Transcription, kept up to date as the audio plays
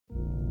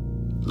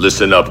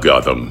Listen up,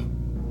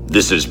 Gotham.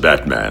 This is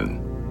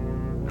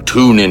Batman.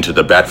 Tune into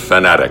the Bat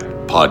Fan Addict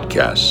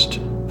podcast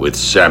with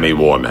Sammy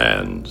Warm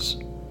Hands.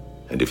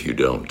 And if you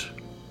don't,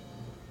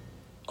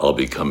 I'll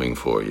be coming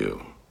for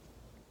you.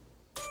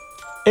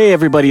 Hey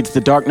everybody, it's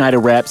the Dark Knight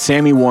of Rap,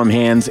 Sammy Warm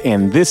Hands,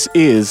 and this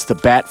is the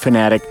Bat Fan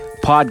Addict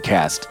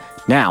podcast.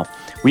 Now,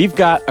 we've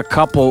got a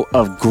couple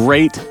of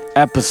great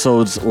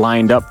episodes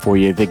lined up for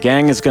you. The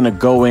gang is going to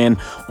go in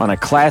on a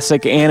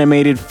classic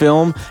animated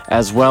film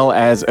as well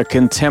as a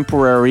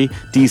contemporary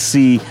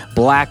DC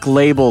Black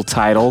Label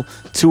title.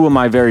 Two of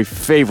my very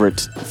favorite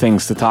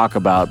things to talk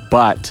about,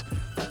 but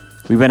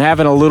we've been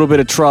having a little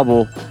bit of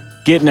trouble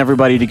getting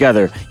everybody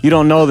together. You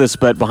don't know this,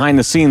 but behind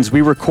the scenes,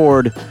 we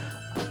record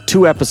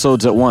 2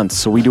 episodes at once,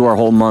 so we do our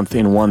whole month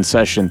in one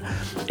session.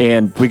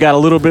 And we got a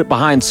little bit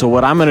behind, so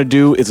what I'm going to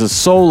do is a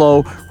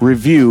solo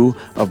review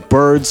of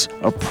Birds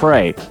of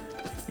Prey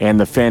and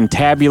the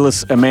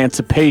Fantabulous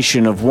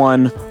Emancipation of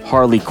one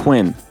Harley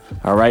Quinn.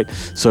 All right?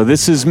 So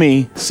this is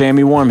me,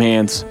 Sammy Warm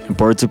Hands, and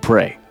Birds of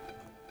Prey.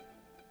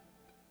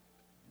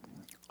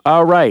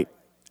 All right.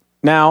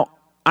 Now,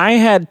 I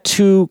had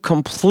 2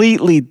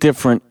 completely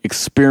different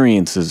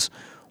experiences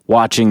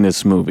watching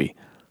this movie.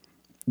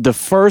 The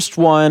first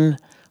one,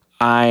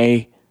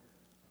 I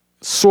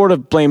sort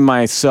of blame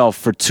myself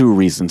for 2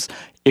 reasons.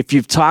 If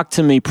you've talked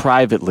to me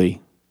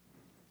privately,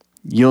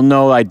 you'll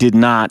know I did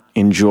not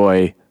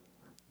enjoy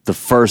the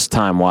first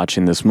time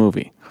watching this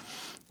movie.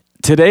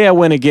 Today I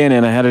went again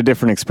and I had a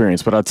different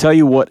experience, but I'll tell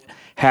you what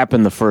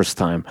happened the first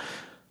time.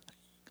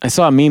 I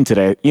saw a meme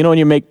today. You know when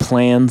you make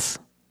plans,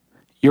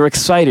 you're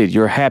excited,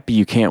 you're happy,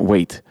 you can't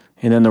wait.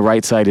 And then the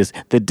right side is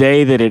the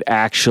day that it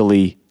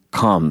actually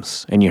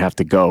comes and you have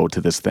to go to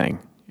this thing.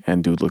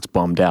 And dude looks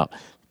bummed out.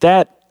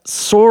 That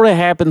sort of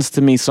happens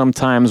to me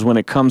sometimes when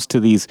it comes to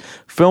these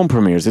film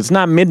premieres. It's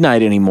not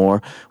midnight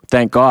anymore,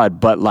 thank God,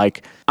 but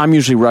like I'm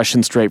usually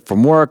rushing straight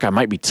from work. I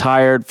might be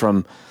tired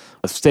from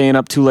staying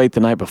up too late the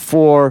night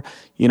before,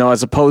 you know,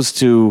 as opposed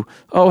to,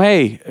 oh,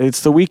 hey,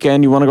 it's the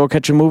weekend. You want to go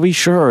catch a movie?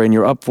 Sure. And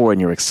you're up for it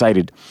and you're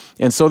excited.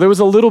 And so there was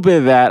a little bit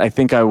of that. I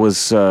think I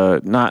was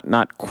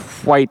not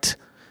quite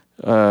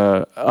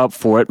up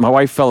for it. My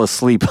wife fell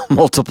asleep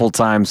multiple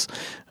times.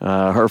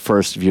 Her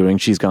first viewing,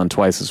 she's gone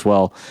twice as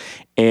well.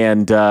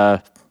 And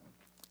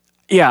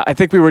yeah, I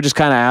think we were just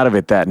kind of out of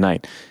it that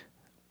night.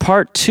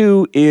 Part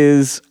 2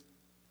 is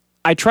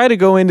I try to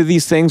go into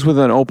these things with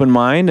an open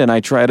mind, and I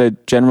try to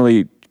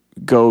generally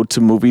go to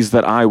movies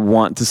that I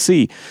want to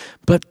see.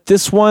 But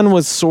this one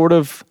was sort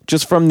of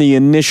just from the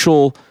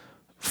initial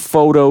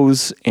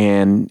photos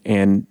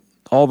and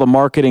all the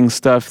marketing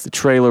stuff, the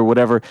trailer,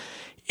 whatever,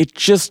 it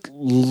just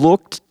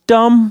looked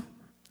dumb.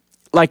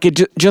 Like it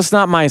just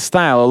not my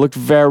style. It looked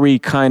very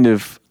kind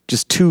of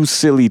just too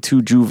silly,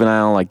 too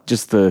juvenile. Like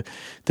just the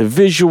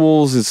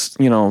visuals is,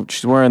 you know,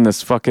 she's wearing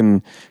this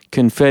fucking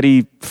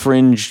confetti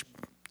fringe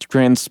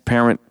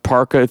transparent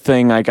parka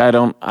thing. Like I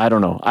don't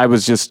know. I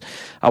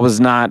was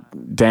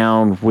not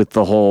down with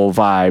the whole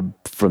vibe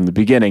from the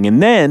beginning.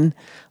 And then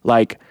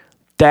like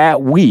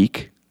that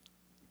week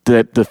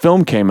that the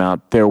film came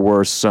out, there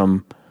were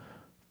some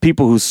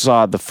people who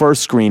saw the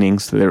first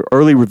screenings, their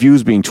early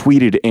reviews being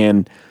tweeted,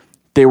 and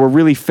they were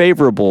really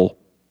favorable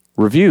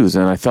reviews.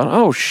 And I thought,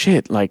 oh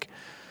shit, like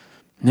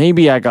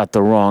maybe I got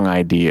the wrong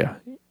idea.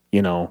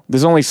 You know,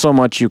 there's only so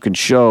much you can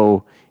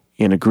show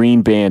in a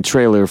green band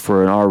trailer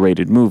for an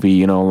R-rated movie,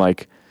 you know,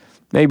 like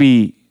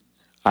maybe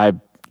I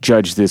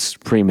judged this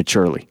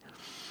prematurely.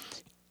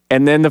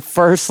 And then the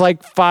first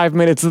like 5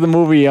 minutes of the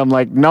movie, I'm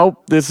like,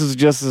 nope, this is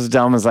just as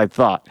dumb as I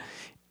thought.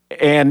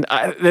 And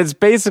that's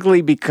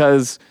basically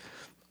because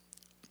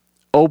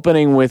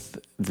opening with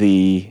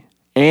the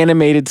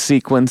animated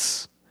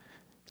sequence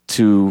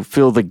to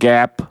fill the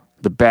gap,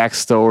 the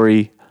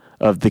backstory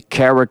of the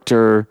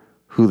character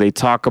who they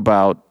talk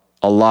about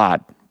a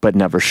lot but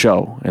never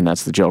show, and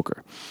that's the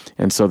Joker.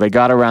 And so they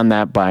got around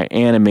that by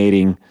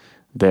animating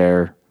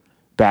their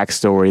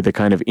backstory, the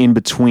kind of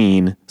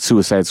in-between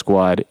Suicide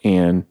Squad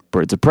and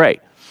Birds of Prey.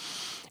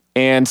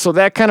 And so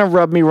that kind of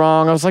rubbed me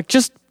wrong. I was like,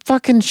 just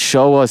fucking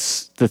show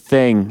us the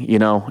thing, you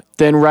know?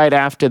 Then right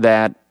after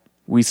that,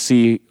 we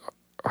see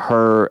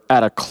her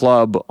at a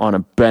club on a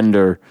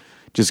bender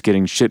just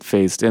getting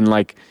shit-faced. And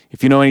like,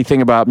 if you know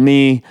anything about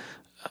me,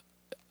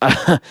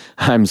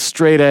 I'm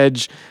straight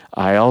edge.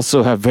 I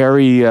also have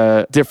very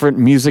different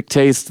music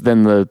taste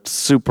than the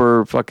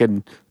super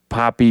fucking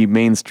poppy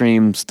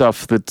mainstream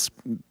stuff that's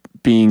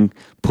being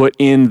put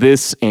in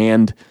this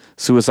and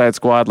Suicide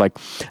Squad. Like,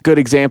 good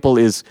example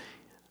is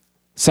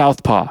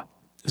Southpaw.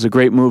 It's a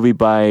great movie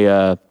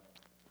by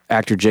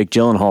actor Jake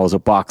Gyllenhaal as a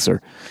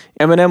boxer.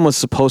 Eminem was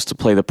supposed to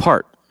play the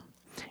part,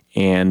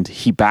 and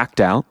he backed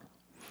out.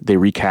 They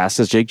recast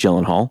as Jake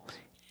Gyllenhaal,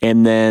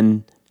 and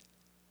then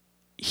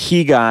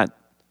he got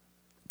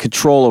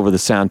control over the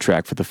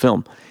soundtrack for the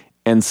film.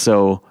 And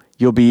so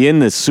you'll be in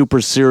this super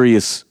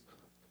serious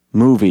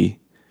movie,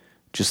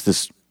 just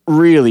this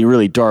really,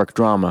 really dark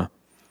drama,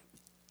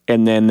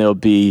 and then there'll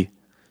be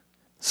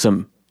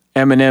some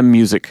Eminem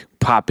music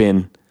pop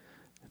in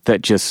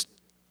that just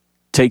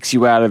takes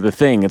you out of the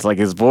thing. It's like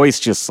his voice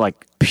just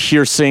like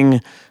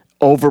piercing,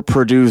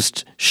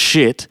 overproduced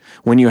shit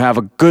when you have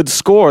a good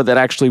score that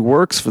actually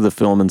works for the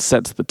film and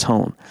sets the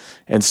tone.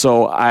 And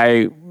so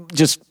I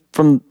just,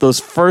 from those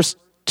first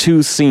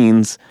two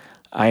scenes,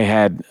 I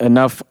had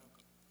enough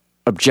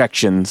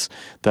objections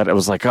that it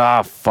was like,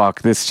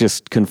 fuck, this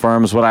just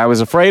confirms what I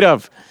was afraid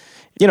of.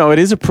 You know, it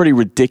is a pretty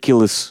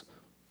ridiculous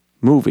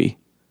movie.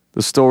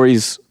 The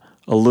story's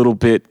a little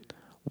bit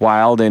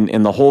wild,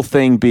 and the whole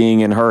thing being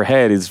in her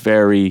head is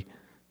very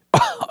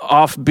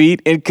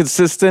offbeat,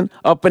 inconsistent,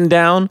 up and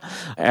down,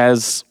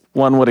 as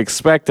one would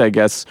expect, I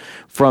guess,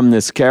 from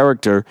this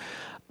character.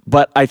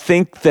 But I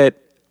think that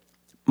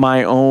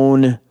my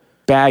own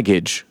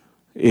baggage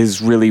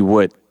is really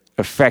what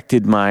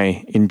affected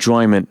my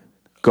enjoyment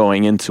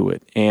going into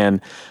it. And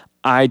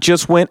I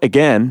just went,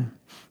 again,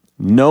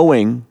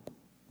 knowing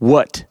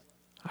what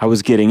I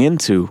was getting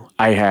into,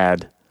 I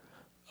had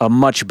a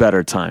much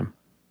better time.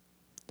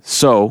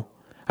 So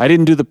I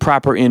didn't do the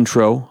proper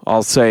intro.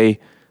 I'll say,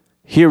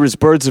 here is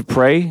Birds of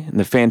Prey and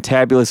the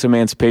Fantabulous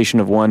Emancipation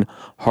of one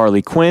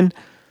Harley Quinn,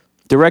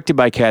 directed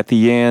by Kathy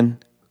Yan,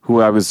 who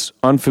I was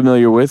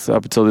unfamiliar with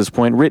up until this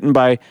point, written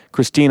by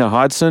Christina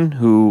Hodson,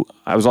 who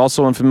I was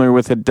also unfamiliar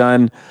with, had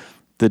done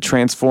the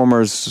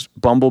Transformers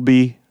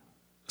Bumblebee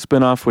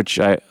spinoff, which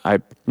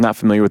I'm not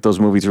familiar with those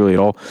movies really at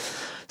all.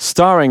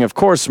 Starring, of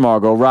course,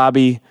 Margot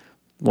Robbie,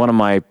 one of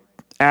my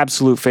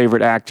absolute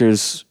favorite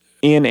actors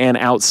in and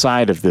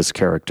outside of this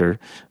character.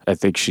 I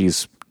think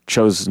she's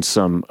chosen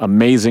some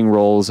amazing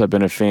roles. I've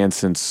been a fan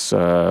since,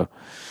 I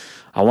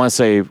want to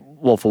say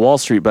Wolf of Wall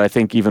Street, but I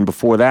think even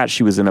before that,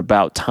 she was in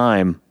About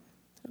Time,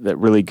 that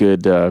really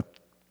good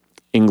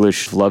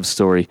English love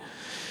story.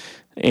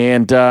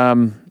 And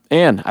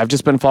I've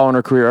just been following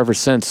her career ever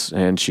since,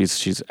 and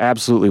she's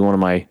absolutely one of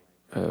my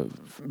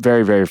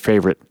very, very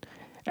favorite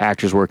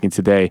actors working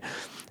today.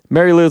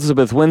 Mary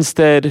Elizabeth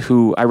Winstead,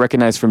 who I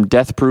recognize from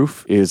Death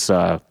Proof, is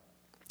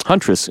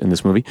Huntress in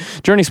this movie.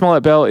 Journey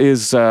Smollett-Bell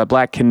is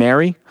Black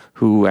Canary,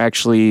 who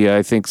actually,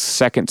 I think,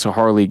 second to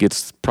Harley,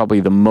 gets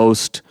probably the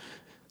most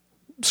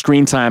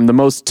screen time, the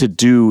most to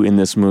do in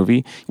this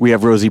movie. We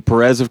have Rosie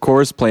Perez, of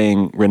course,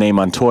 playing Renee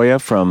Montoya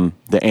from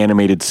the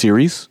animated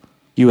series.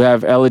 You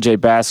have Ella J.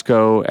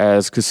 Basco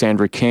as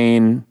Cassandra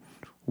Cain,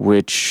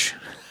 which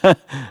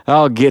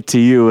I'll get to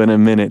you in a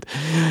minute.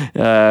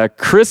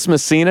 Chris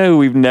Messina, who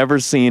we've never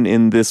seen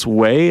in this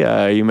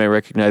way. You may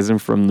recognize him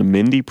from The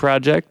Mindy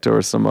Project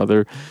or some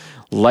other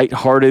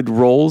lighthearted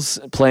roles,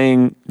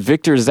 playing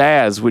Victor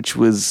Zsasz, which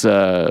was,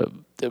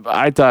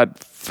 I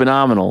thought,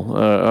 phenomenal.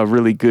 A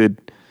really good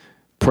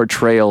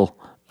portrayal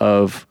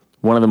of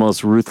one of the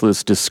most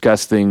ruthless,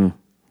 disgusting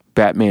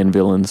Batman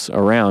villains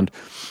around.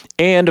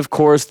 And, of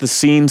course, the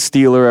scene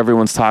stealer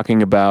everyone's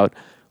talking about,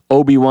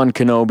 Obi-Wan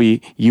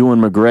Kenobi, Ewan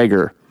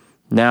McGregor.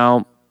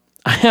 Now,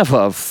 I have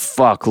a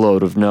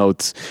fuckload of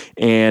notes,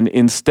 and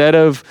instead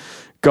of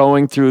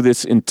going through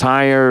this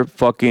entire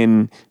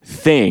fucking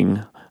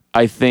thing,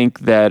 I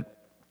think that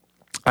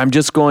I'm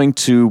just going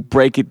to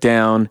break it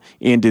down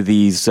into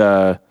these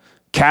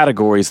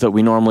categories that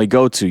we normally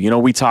go to. You know,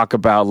 we talk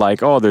about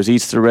like, oh, there's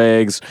Easter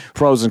eggs,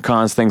 pros and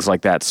cons, things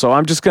like that. So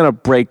I'm just going to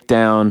break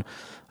down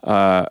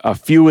a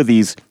few of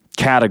these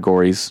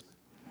categories.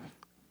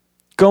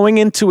 Going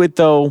into it,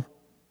 though,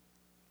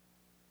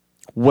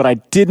 what I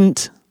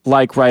didn't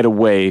like right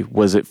away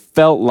was it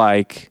felt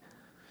like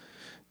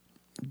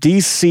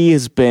DC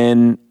has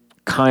been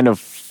kind of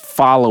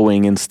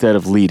following instead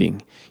of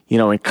leading. You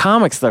know, in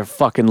comics, they're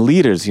fucking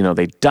leaders. You know,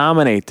 they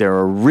dominate, they're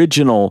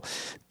original,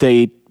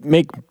 they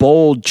make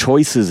bold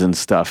choices and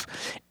stuff.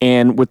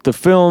 And with the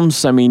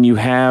films, I mean, you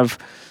have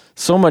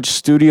so much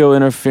studio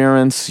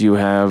interference, you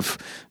have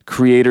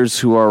creators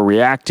who are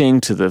reacting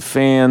to the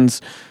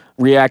fans'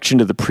 reaction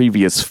to the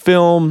previous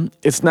film.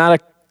 It's not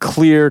a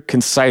clear,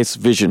 concise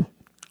vision.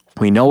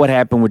 We know what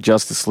happened with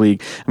Justice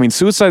League. I mean,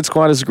 Suicide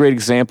Squad is a great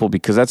example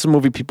because that's a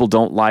movie people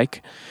don't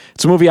like.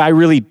 It's a movie I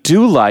really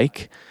do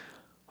like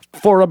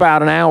for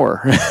about an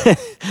hour.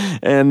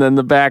 And then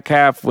the back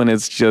half, when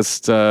it's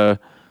just,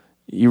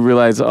 you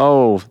realize,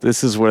 oh,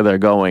 this is where they're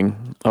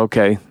going.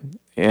 Okay.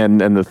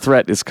 And the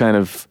threat is kind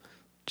of,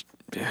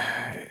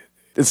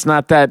 it's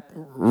not that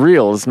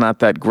real. It's not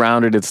that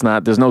grounded.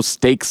 There's no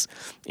stakes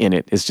in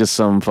it. It's just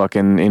some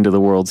fucking into the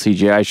world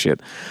CGI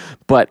shit.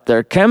 But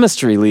their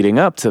chemistry leading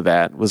up to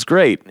that was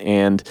great.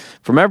 And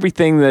from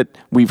everything that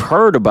we've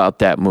heard about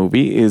that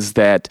movie is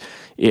that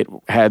it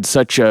had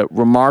such a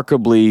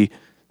remarkably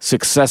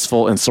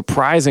successful and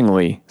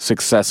surprisingly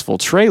successful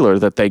trailer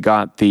that they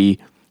got the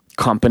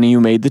company who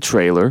made the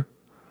trailer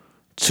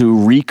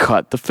to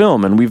recut the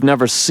film. And we've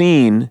never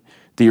seen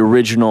the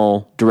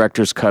original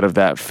director's cut of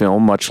that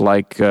film, much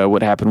like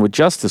what happened with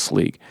Justice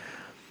League.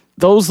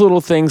 Those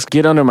little things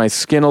get under my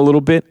skin a little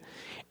bit,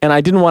 and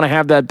I didn't want to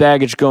have that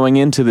baggage going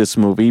into this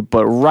movie,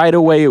 but right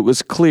away it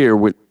was clear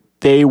what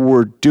they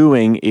were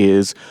doing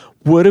is,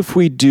 what if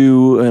we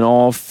do an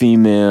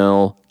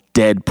all-female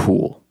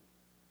Deadpool?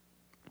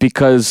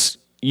 Because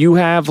you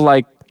have,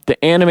 like,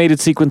 the animated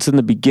sequence in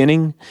the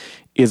beginning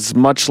is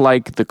much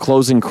like the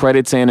closing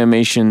credits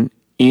animation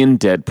in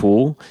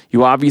Deadpool.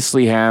 You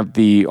obviously have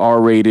the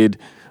R-rated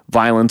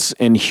violence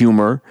and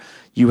humor.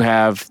 You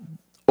have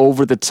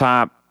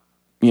over-the-top,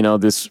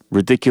 this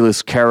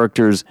ridiculous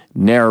character's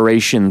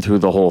narration through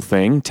the whole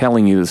thing,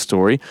 telling you the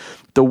story.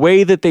 The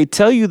way that they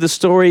tell you the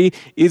story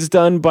is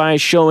done by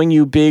showing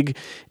you big,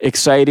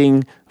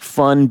 exciting,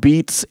 fun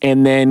beats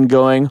and then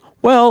going,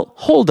 well,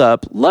 hold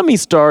up, let me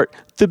start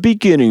the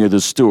beginning of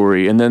the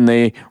story. And then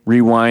they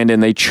rewind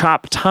and they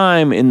chop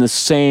time in the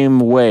same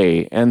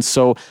way. And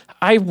so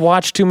I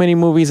watch too many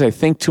movies. I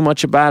think too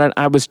much about it.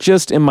 I was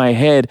just in my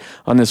head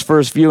on this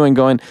first viewing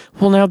going,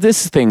 well, now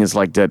this thing is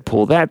like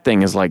Deadpool. That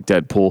thing is like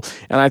Deadpool.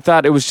 And I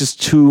thought it was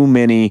just too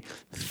many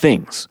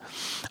things.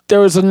 There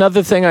was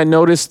another thing I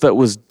noticed that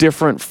was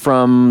different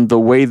from the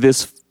way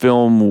this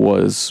film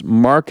was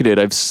marketed.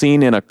 I've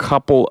seen in a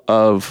couple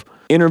of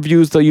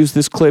interviews they'll use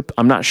this clip.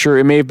 I'm not sure.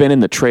 It may have been in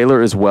the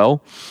trailer as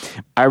well.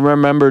 I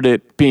remembered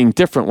it being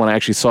different when I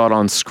actually saw it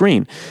on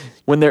screen.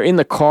 When they're in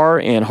the car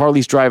and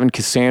Harley's driving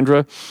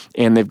Cassandra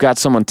and they've got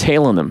someone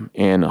tailing them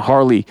and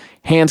Harley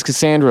hands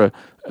Cassandra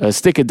a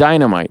stick of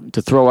dynamite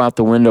to throw out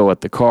the window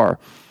at the car.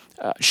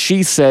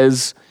 She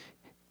says,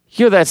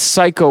 "You're that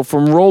psycho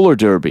from roller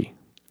derby,"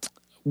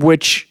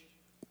 which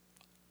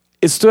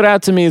it stood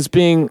out to me as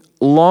being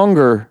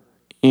longer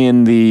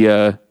in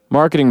the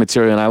marketing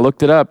material. And I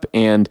looked it up,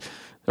 and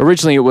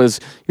originally it was,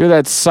 "You're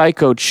that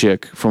psycho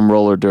chick from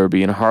roller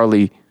derby." And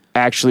Harley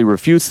actually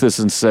refutes this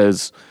and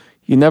says,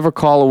 "You never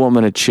call a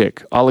woman a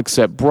chick. I'll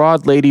accept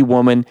broad lady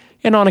woman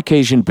and on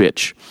occasion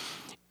bitch."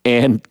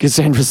 And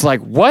Cassandra's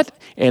like, "What?"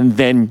 And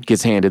then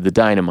gets handed the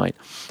dynamite.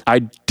 I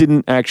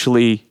didn't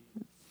actually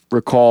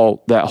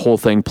recall that whole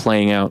thing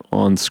playing out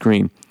on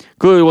screen.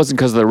 Clearly it wasn't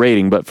because of the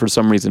rating, but for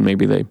some reason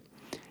maybe they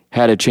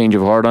had a change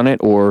of heart on it,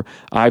 or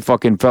I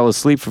fucking fell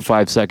asleep for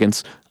 5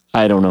 seconds.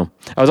 I don't know.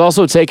 I was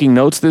also taking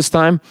notes this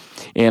time,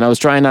 and I was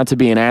trying not to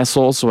be an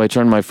asshole, so I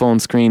turned my phone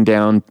screen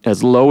down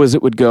as low as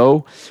it would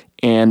go,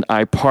 and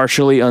I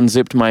partially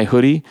unzipped my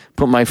hoodie,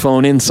 put my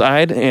phone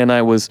inside, and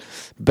I was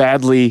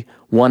badly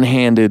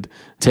one-handed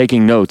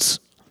taking notes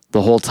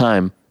the whole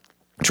time,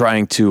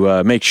 trying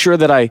to make sure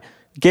that I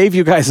gave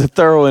you guys a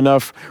thorough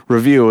enough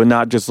review and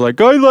not just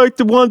like, I liked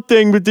the one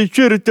thing, but they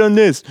should have done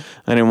this.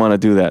 I didn't want to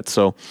do that.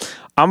 So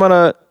I'm going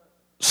to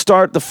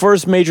start the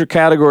first major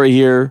category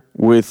here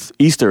with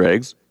Easter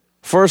eggs.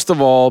 First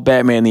of all,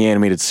 Batman the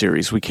Animated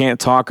Series. We can't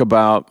talk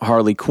about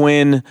Harley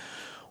Quinn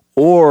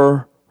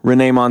or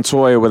Renee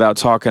Montoya without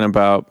talking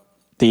about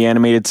the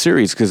animated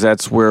series, because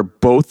that's where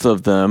both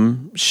of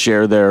them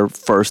share their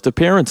first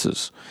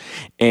appearances.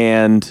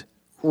 And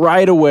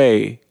right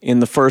away, in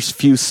the first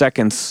few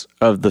seconds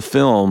of the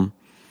film,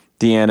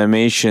 the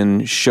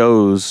animation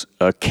shows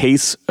a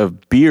case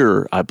of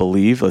beer, I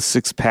believe, a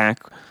 6-pack.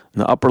 In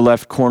the upper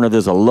left corner,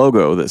 there's a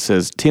logo that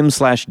says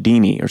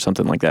Tim/Deanie or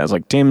something like that. It's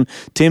like Tim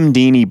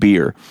Deanie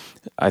beer.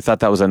 I thought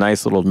that was a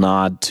nice little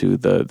nod to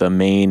the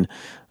main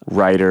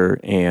writer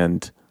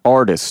and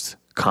artist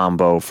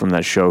combo from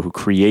that show who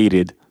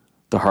created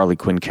the Harley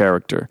Quinn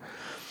character.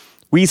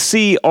 We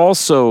see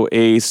also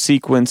a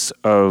sequence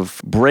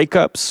of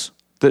breakups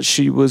that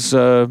she was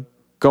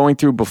going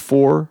through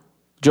before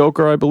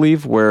Joker, I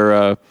believe,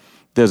 where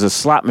there's a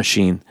slot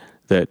machine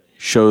that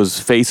shows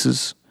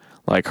faces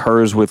like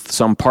hers with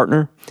some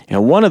partner.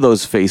 And one of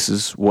those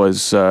faces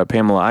was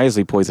Pamela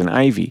Isley, Poison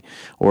Ivy,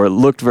 or it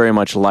looked very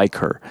much like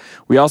her.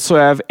 We also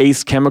have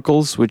Ace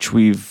Chemicals, which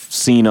we've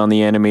seen on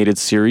the animated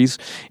series.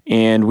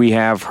 And we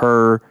have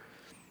her,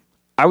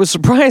 I was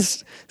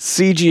surprised,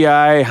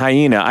 CGI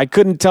hyena. I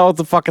couldn't tell if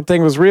the fucking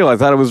thing was real. I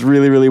thought it was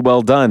really, really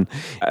well done.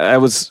 I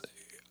was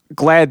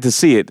glad to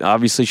see it.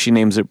 Obviously, she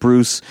names it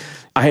Bruce.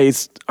 I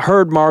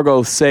heard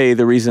Margot say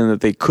the reason that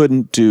they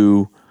couldn't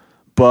do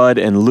Bud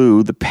and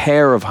Lou, the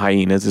pair of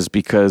hyenas, is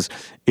because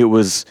it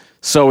was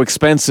so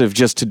expensive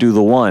just to do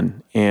the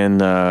one.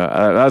 And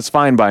that's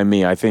fine by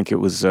me. I think it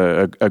was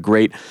a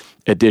great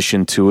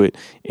addition to it,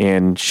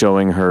 and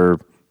showing her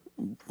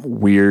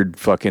weird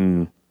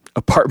fucking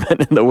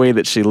apartment and the way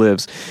that she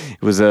lives.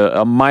 It was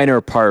a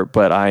minor part,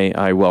 but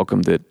I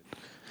welcomed it.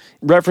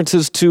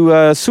 References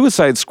to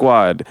Suicide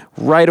Squad.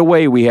 Right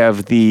away, we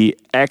have the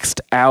X'd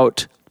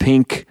out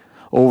pink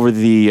over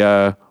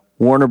the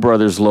Warner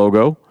Brothers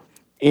logo.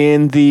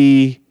 In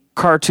the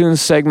cartoon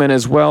segment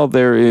as well,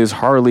 there is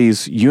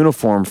Harley's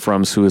uniform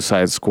from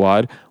Suicide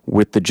Squad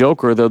with the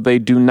Joker, though they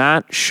do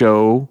not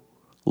show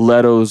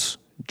Leto's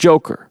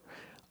Joker.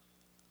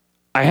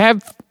 I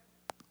have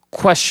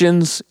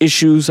questions,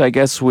 issues, I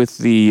guess, with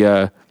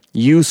the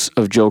use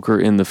of Joker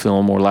in the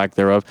film, or lack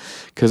thereof,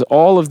 because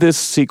all of this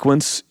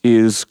sequence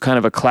is kind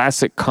of a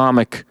classic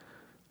comic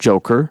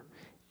Joker.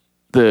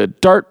 The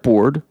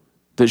dartboard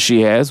that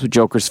she has with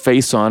Joker's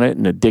face on it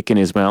and a dick in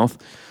his mouth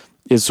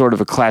is sort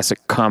of a classic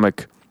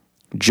comic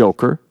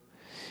Joker.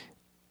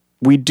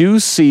 We do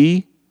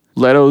see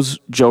Leto's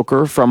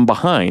Joker from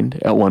behind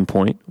at one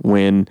point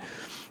when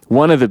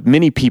one of the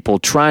many people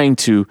trying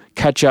to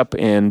catch up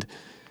and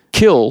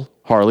kill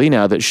Harley,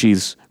 now that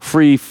she's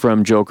free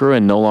from Joker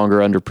and no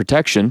longer under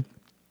protection,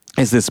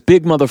 is this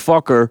big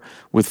motherfucker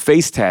with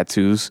face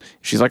tattoos.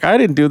 She's like, I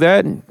didn't do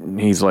that. And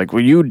he's like,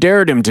 well, you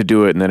dared him to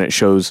do it. And then it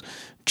shows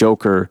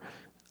Joker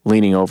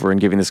leaning over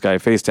and giving this guy a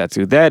face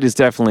tattoo. That is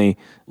definitely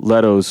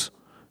Leto's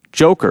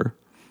Joker,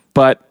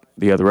 but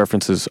the other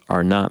references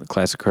are not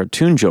classic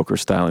cartoon Joker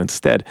style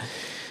instead.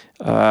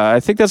 I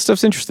think that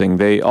stuff's interesting.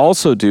 They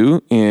also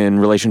do, in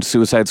relation to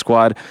Suicide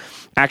Squad,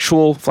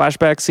 actual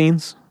flashback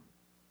scenes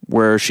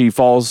where she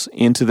falls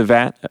into the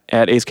vat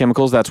at Ace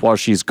Chemicals. That's while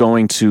she's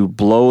going to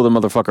blow the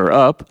motherfucker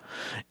up.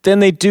 Then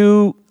they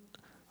do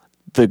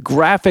the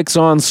graphics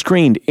on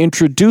screen to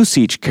introduce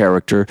each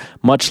character,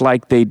 much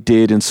like they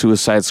did in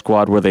Suicide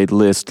Squad, where they'd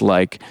list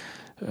like,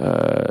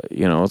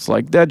 it's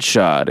like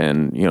Deadshot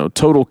and,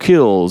 total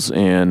kills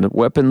and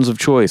weapons of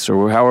choice,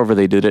 or however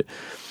they did it.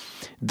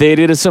 They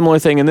did a similar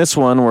thing in this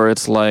one where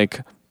it's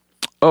like,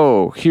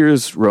 oh,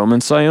 here's Roman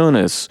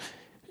Sionis.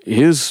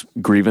 His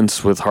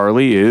grievance with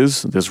Harley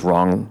is this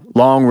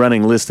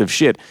long-running list of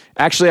shit.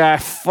 Actually,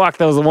 that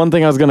was the one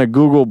thing I was going to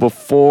Google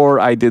before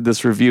I did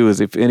this review,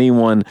 is if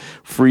anyone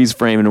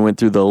freeze-framed and went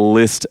through the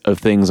list of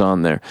things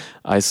on there.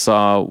 I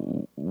saw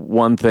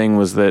one thing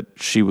was that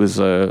she was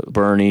a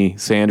Bernie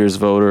Sanders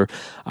voter.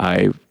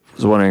 I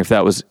was wondering if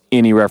that was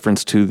any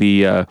reference to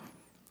the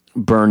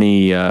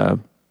Bernie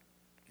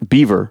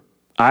Beaver.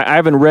 I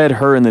haven't read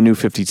her in the New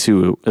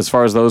 52. As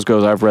far as those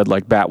goes, I've read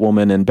like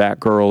Batwoman and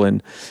Batgirl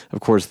and, of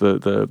course,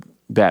 the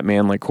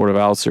Batman, like Court of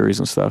Owls series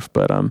and stuff.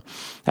 But I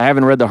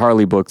haven't read the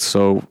Harley books.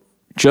 So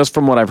just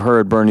from what I've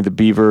heard, Bernie the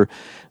Beaver,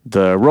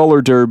 the roller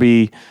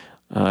derby,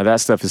 that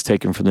stuff is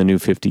taken from the New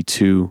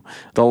 52.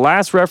 The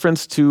last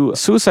reference to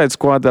Suicide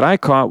Squad that I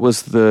caught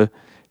was the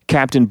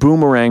Captain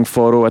Boomerang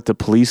photo at the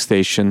police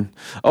station.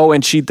 Oh,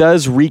 and she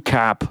does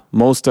recap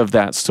most of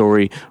that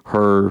story,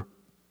 her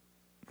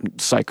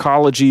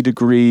psychology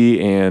degree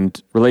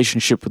and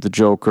relationship with the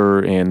Joker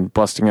and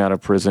busting out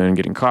of prison and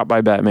getting caught by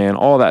Batman.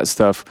 All that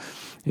stuff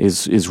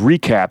is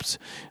recapped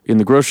in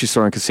the grocery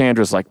store, and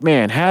Cassandra's like,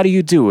 man, how do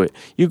you do it?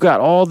 You got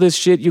all this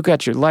shit, you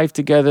got your life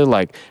together,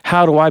 like,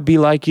 how do I be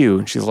like you?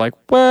 And she's like,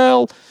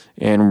 well,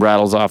 and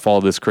rattles off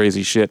all this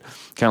crazy shit,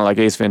 kind of like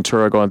Ace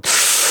Ventura going,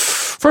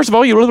 first of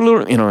all,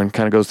 and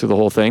kind of goes through the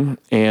whole thing.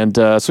 And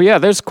so yeah,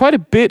 there's quite a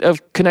bit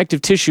of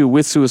connective tissue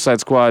with Suicide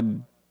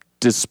Squad,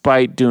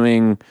 despite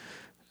doing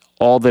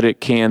all that it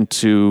can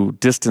to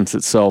distance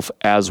itself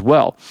as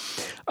well.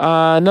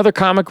 Another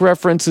comic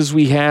reference is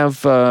we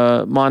have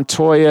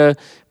Montoya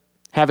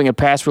having a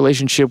past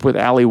relationship with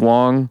Ali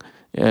Wong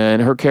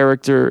and her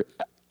character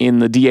in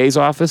the DA's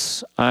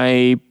office.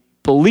 I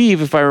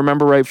believe, if I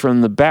remember right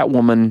from the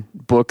Batwoman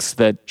books,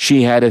 that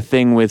she had a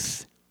thing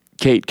with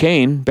Kate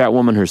Kane,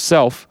 Batwoman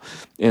herself,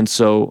 and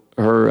so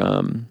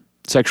her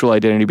sexual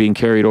identity being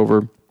carried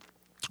over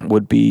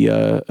would be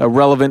a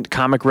relevant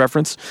comic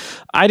reference.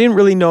 I didn't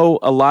really know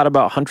a lot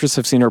about Huntress.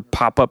 I've seen her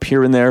pop up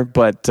here and there,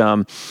 but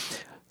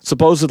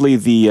supposedly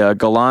the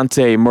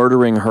Galante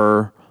murdering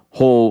her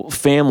whole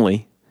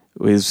family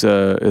is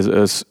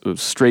a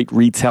straight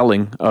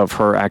retelling of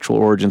her actual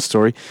origin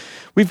story.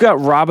 We've got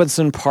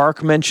Robinson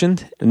Park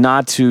mentioned, a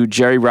nod to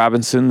Jerry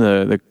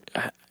Robinson,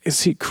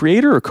 is he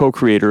creator or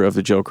co-creator of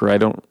the Joker? I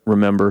don't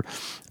remember,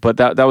 but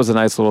that was a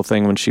nice little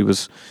thing when she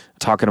was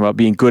talking about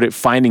being good at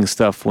finding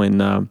stuff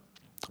when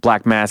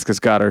Black Mask has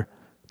got her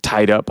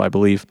tied up, I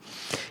believe.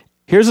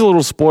 Here's a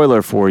little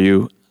spoiler for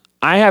you.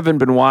 I haven't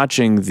been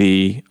watching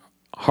the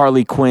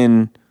Harley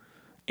Quinn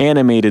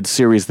animated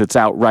series that's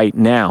out right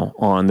now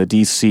on the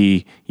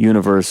DC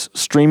Universe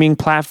streaming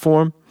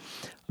platform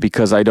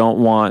because I don't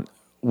want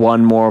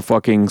one more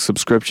fucking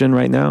subscription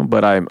right now,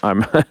 but I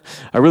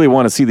really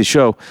want to see the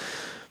show.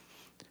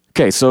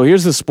 Okay, so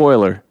here's the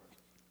spoiler.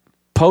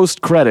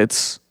 Post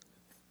credits,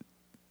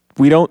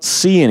 we don't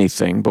see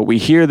anything, but we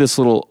hear this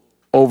little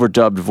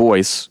overdubbed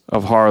voice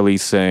of Harley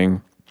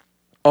saying,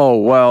 oh,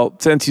 well,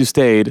 since you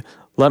stayed,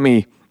 let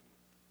me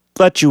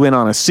let you in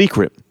on a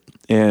secret.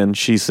 And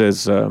she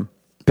says,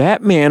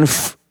 Batman,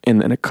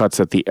 and then it cuts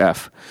at the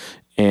F.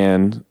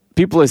 And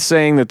people are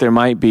saying that there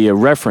might be a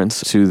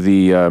reference to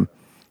the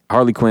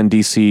Harley Quinn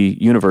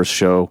DC Universe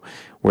show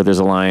where there's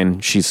a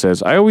line, she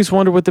says, I always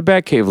wonder what the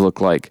Batcave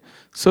looked like.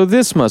 So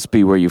this must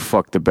be where you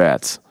fuck the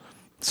bats.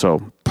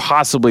 So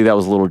possibly that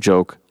was a little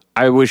joke.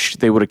 I wish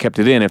they would have kept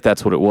it in if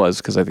that's what it was,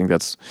 because I think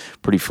that's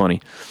pretty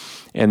funny.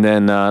 And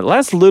then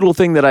last little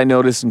thing that I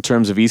noticed in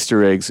terms of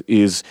Easter eggs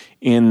is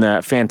in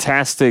that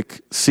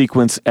fantastic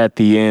sequence at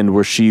the end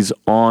where she's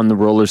on the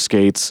roller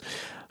skates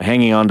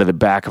hanging onto the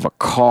back of a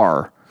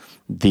car.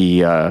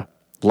 The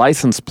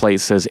license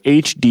plate says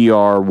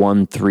HDR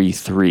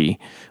 133,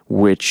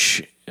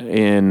 which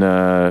in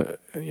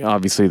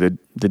obviously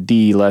the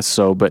D less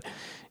so, but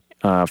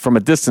from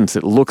a distance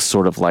it looks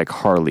sort of like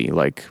Harley,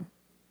 like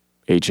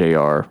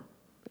HARLEE.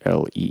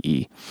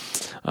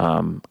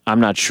 I'm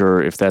not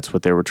sure if that's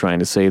what they were trying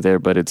to say there,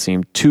 but it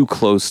seemed too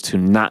close to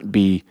not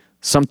be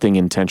something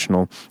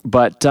intentional.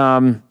 But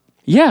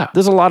yeah,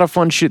 there's a lot of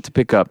fun shit to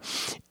pick up.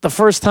 The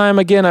first time,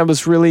 again, I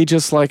was really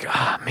just like,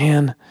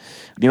 man,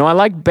 I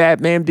like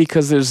Batman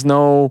because there's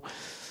no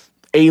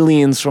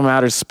aliens from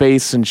outer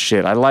space and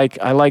shit. I like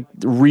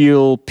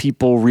real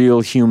people,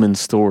 real human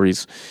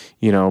stories,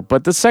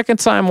 But the second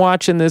time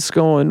watching this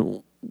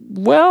going,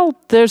 well,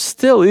 there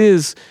still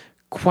is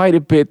quite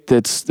a bit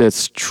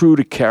that's true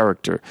to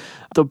character.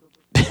 The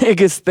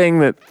biggest thing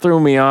that threw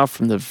me off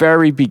from the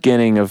very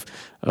beginning of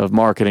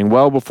marketing,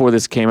 well before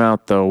this came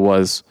out, though,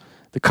 was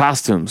the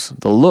costumes,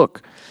 the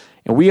look.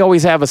 And we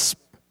always have a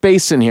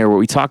space in here where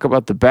we talk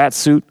about the bat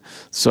suit,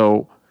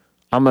 so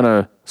I'm going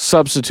to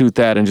substitute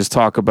that and just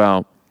talk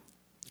about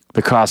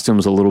the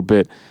costumes a little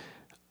bit.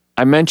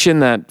 I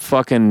mentioned that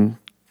fucking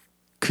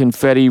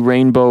confetti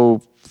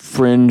rainbow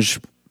fringe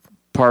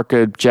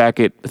parka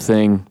jacket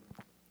thing.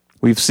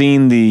 We've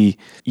seen the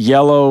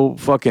yellow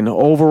fucking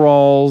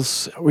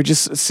overalls. We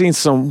just seen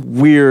some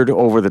weird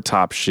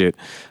over-the-top shit.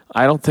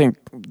 I don't think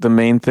the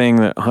main thing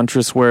that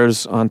Huntress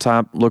wears on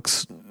top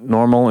looks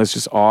normal. It's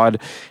just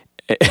odd.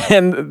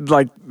 And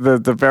like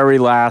the very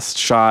last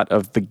shot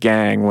of the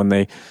gang when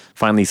they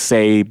finally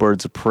say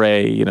Birds of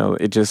Prey,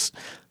 it just,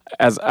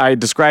 as I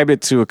described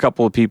it to a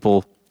couple of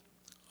people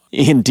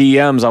in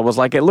DMs, I was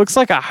like, it looks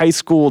like a high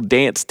school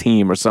dance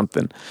team or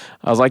something.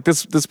 I was like,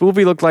 this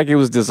movie looked like it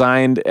was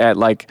designed at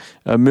like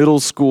a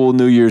middle school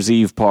New Year's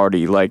Eve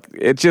party. Like,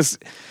 it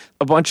just,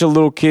 a bunch of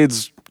little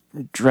kids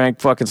drank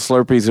fucking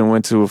Slurpees and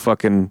went to a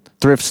fucking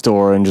thrift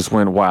store and just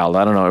went wild.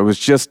 I don't know. It was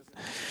just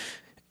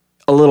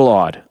a little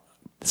odd.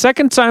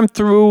 Second time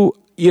through,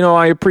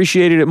 I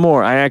appreciated it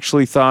more. I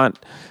actually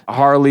thought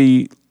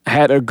Harley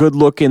had a good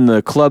look in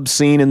the club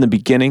scene in the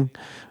beginning.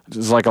 It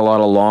was like a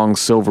lot of long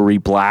silvery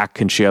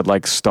black, and she had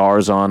like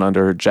stars on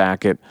under her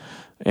jacket.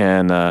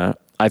 And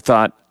I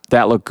thought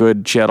that looked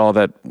good. She had all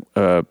that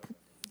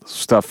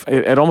stuff.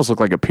 It almost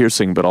looked like a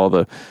piercing, but all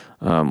the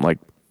like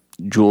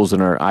jewels in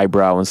her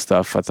eyebrow and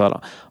stuff. I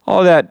thought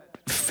all that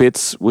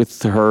fits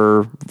with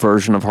her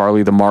version of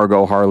Harley, the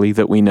Margot Harley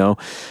that we know.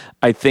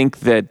 I think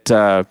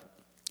that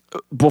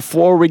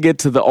before we get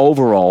to the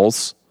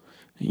overalls,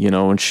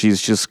 and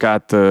she's just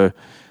got the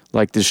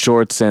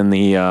shorts and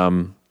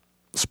the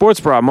sports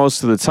bra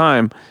most of the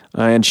time,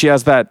 and she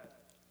has that.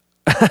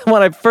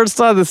 When I first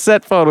saw the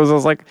set photos, I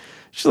was like,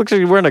 she looks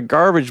like she's wearing a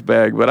garbage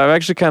bag, but I've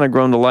actually kind of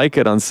grown to like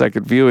it on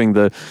second viewing.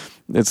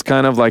 It's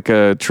kind of like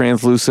a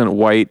translucent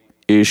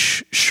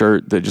white-ish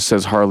shirt that just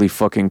says Harley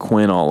fucking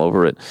Quinn all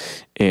over it.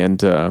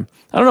 And I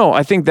don't know,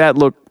 I think that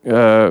look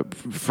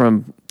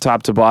from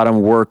top to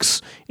bottom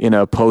works in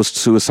a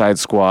post-Suicide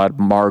Squad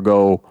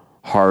Margot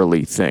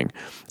Harley thing.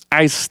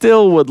 I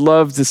still would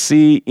love to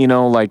see,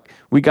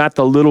 we got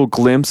the little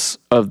glimpse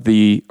of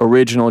the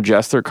original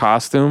Jester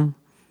costume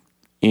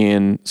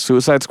in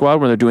Suicide Squad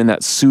when they're doing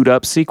that suit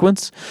up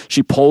sequence.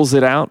 She pulls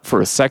it out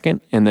for a second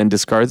and then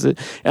discards it.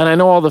 And I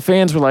know all the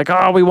fans were like,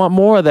 oh, we want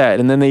more of that.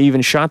 And then they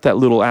even shot that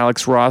little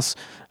Alex Ross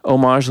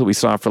homage that we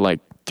saw for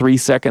like 3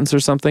 seconds or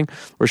something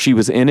where she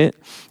was in it.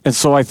 And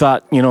so I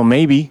thought,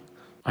 maybe,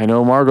 I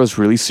know Margot's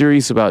really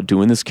serious about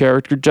doing this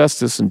character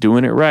justice and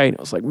doing it right.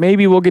 I was like,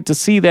 maybe we'll get to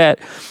see that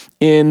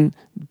in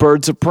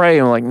Birds of Prey.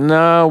 And I'm like,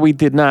 no, we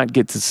did not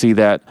get to see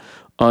that,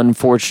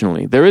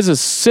 unfortunately. There is a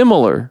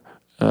similar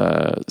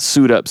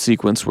suit-up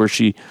sequence where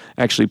she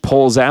actually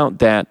pulls out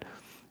that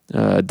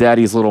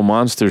Daddy's Little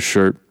Monster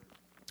shirt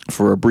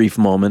for a brief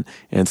moment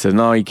and said,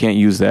 no, you can't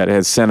use that. It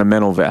has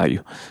sentimental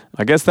value.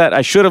 I guess that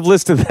I should have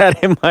listed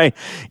that in my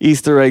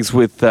Easter eggs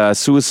with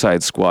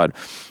Suicide Squad.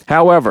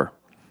 However,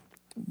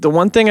 the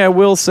one thing I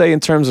will say in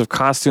terms of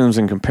costumes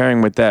and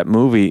comparing with that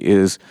movie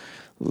is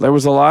there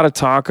was a lot of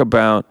talk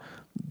about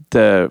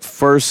the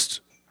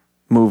first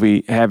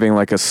movie having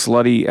like a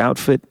slutty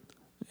outfit,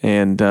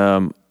 and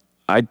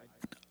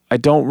I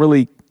don't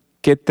really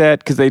get that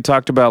because they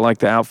talked about like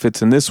the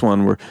outfits in this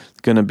one were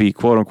going to be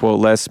quote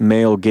unquote less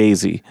male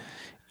gazy.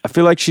 I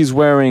feel like she's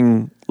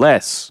wearing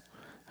less.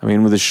 I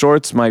mean, with the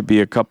shorts might be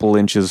a couple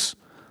inches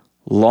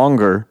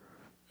longer,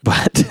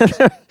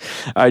 but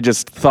I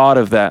just thought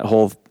of that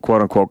whole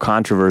quote unquote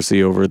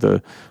controversy over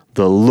the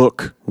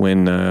look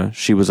when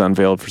she was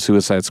unveiled for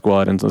Suicide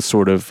Squad and the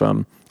sort of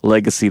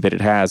legacy that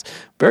it has.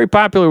 Very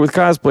popular with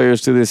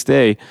cosplayers to this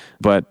day,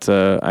 but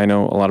I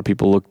know a lot of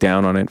people look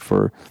down on it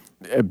for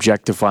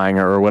objectifying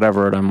her or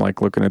whatever, and I'm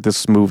like looking at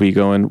this movie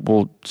going,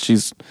 well,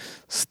 she's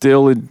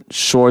still in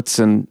shorts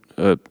and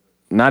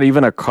not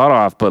even a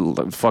cutoff,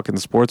 but fucking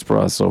sports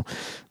bra, so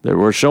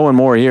we're showing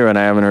more here, and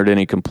I haven't heard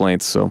any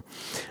complaints, so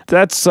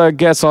that's, I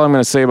guess, all I'm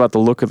going to say about the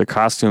look of the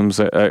costumes.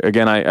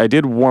 Again, I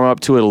did warm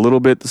up to it a little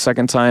bit the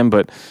second time,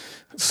 but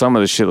some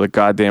of the shit like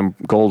goddamn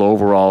gold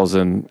overalls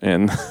and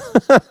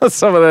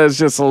some of that is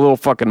just a little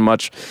fucking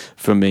much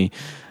for me.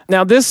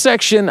 Now, this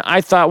section,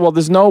 I thought, well,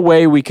 there's no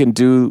way we can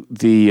do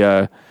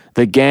the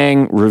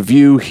gang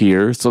review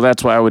here, so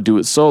that's why I would do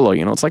it solo.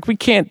 It's like we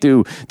can't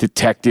do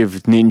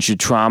Detective Ninja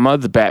Trauma,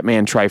 the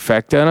Batman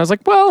trifecta. And I was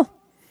like, well,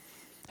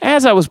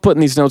 as I was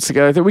putting these notes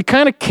together, we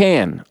kind of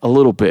can a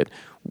little bit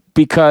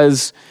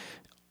because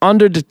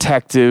under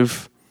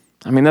Detective,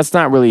 I mean, that's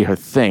not really her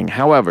thing.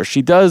 However,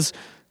 she does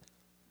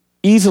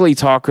easily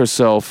talk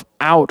herself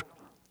out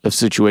of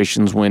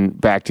situations when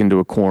backed into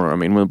a corner. I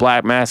mean, when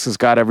Black Mask has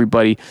got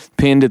everybody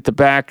pinned at the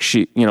back,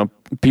 she,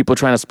 people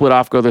trying to split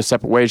off, go their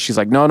separate ways. She's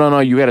like, no,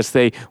 you got to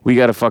stay. We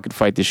got to fucking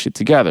fight this shit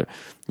together.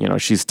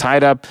 She's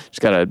tied up. She's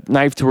got a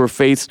knife to her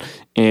face,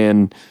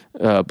 and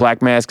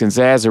Black Mask and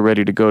Zaz are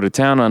ready to go to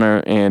town on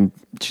her. And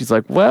she's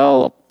like,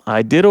 well,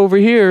 I did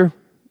overhear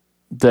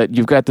that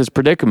you've got this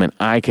predicament.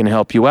 I can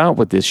help you out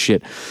with this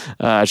shit.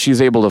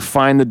 She's able to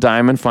find the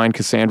diamond, find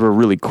Cassandra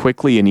really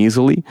quickly and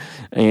easily,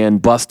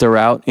 and bust her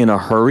out in a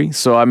hurry.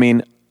 So, I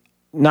mean,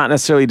 not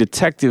necessarily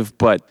detective,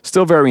 but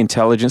still very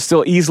intelligent,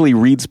 still easily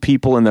reads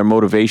people and their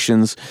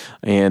motivations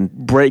and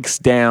breaks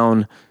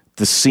down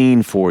the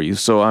scene for you.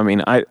 So, I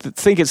mean, I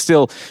think it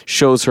still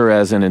shows her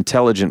as an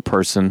intelligent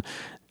person.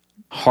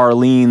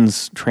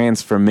 Harleen's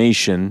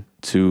transformation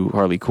to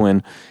Harley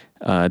Quinn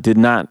did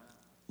not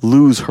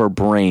lose her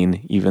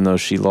brain, even though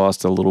she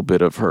lost a little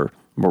bit of her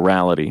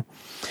morality.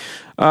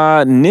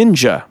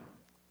 Ninja,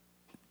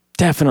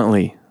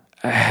 definitely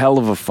a hell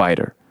of a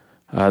fighter.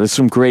 There's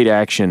some great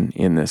action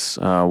in this.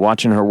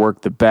 Watching her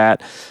work the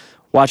bat,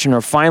 watching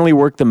her finally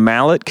work the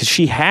mallet, because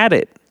she had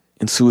it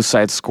in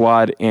Suicide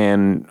Squad,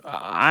 and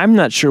I'm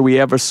not sure we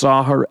ever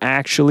saw her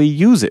actually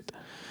use it.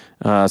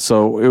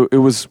 So it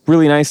was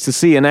really nice to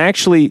see, and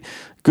actually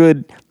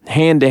good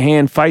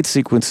hand-to-hand fight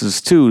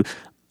sequences too.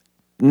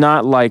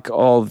 Not like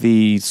all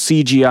the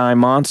CGI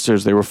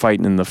monsters they were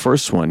fighting in the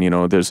first one.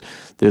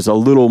 There's a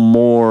little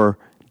more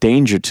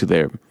danger to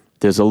them.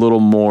 There's a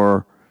little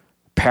more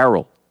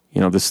peril.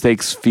 The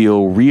stakes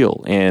feel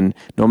real, and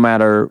no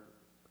matter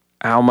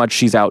how much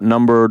she's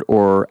outnumbered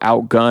or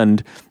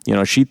outgunned,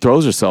 she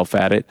throws herself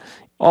at it.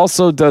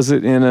 Also does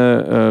it in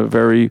a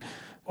very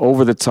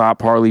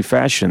over-the-top Harley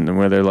fashion,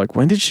 where they're like,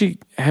 when did she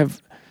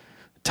have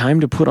time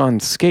to put on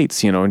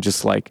skates, and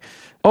just like,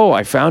 oh,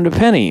 I found a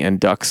penny, and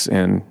ducks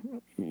and,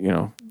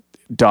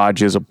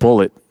 dodges a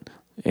bullet.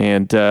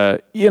 And,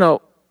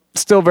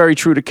 still very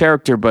true to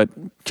character, but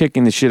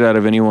kicking the shit out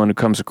of anyone who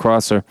comes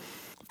across her.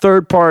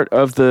 Third part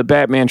of the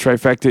Batman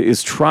trifecta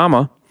is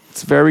trauma.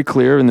 It's very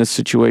clear in this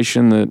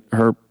situation that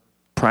her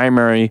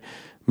primary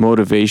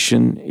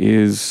motivation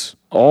is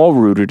all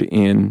rooted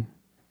in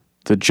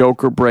the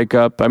Joker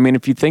breakup. I mean,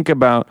 if you think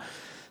about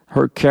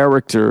her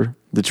character,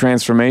 the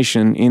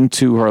transformation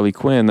into Harley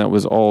Quinn, that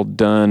was all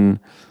done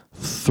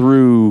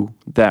through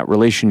that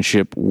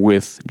relationship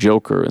with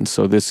Joker. And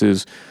so this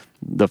is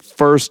the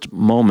first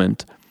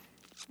moment,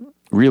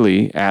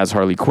 really, as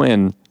Harley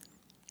Quinn,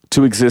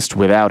 to exist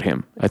without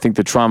him. I think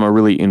the trauma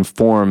really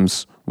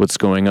informs what's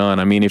going on.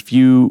 I mean,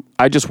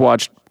 I just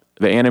watched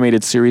the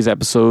animated series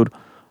episode,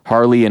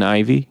 Harley and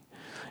Ivy,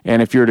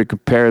 and if you're to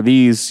compare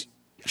these,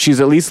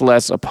 she's at least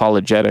less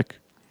apologetic.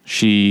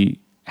 She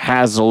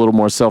has a little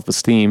more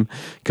self-esteem,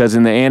 because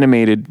in the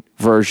animated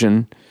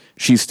version,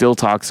 she still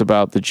talks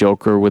about the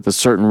Joker with a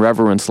certain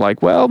reverence,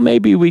 like, well,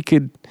 maybe we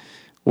could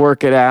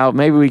work it out,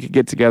 maybe we could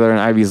get together,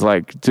 and Ivy's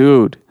like,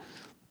 dude,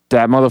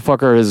 that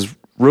motherfucker has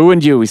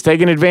ruined you. He's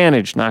taking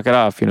advantage. Knock it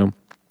off,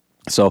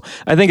 So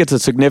I think it's a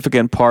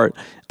significant part,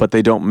 but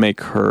they don't make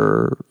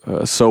her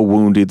so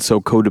wounded, so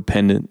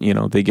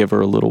codependent. They give her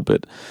a little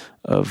bit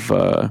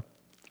of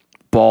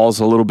balls,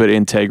 a little bit of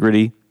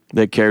integrity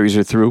that carries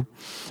her through.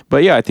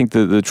 But yeah, I think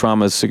the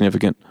trauma is a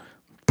significant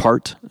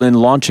part in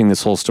launching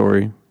this whole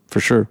story, for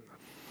sure.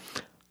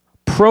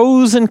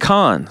 Pros and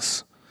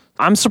cons.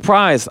 I'm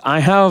surprised. I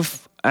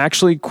have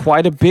actually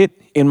quite a bit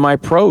in my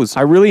pros.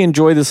 I really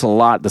enjoy this a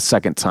lot the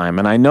second time.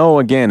 And I know,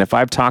 again, if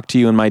I've talked to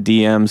you in my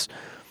DMs,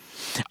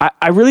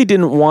 I really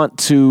didn't want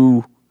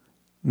to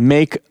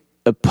make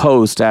a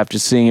post after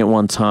seeing it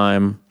one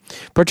time,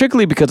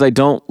 particularly because I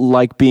don't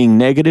like being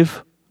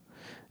negative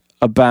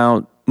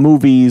about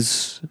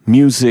movies,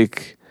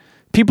 music,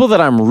 people that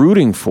I'm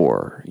rooting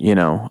for.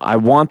 I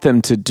want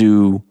them to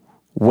do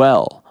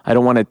well. I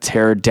don't want to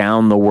tear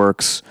down the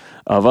works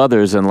of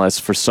others unless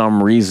for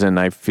some reason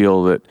I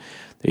feel that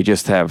they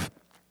just have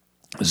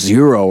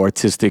zero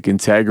artistic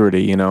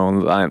integrity. You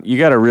got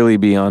to really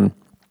be on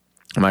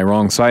my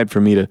wrong side for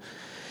me to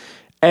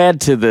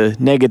add to the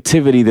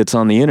negativity that's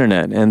on the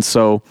internet. And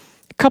so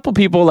a couple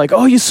people like,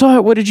 oh, you saw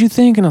it, what did you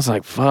think? And I was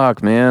like,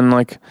 fuck, man,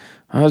 like,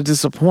 I was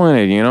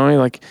disappointed,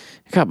 like,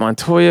 you got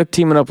Montoya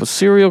teaming up with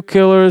serial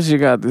killers, you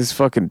got these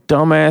fucking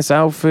dumbass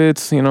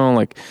outfits,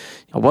 like,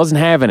 I wasn't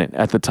having it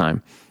at the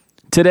time.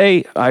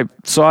 Today, I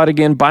saw it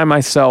again by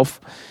myself.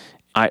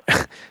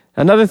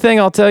 Another thing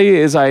I'll tell you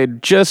is I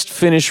had just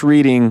finished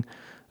reading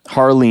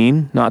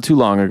Harleen not too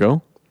long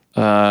ago.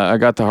 I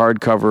got the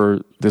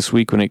hardcover this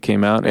week when it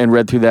came out and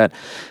read through that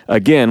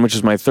again, which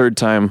is my third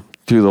time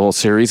through the whole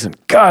series. And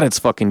God, it's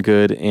fucking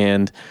good.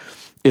 And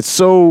it's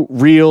so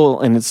real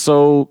and it's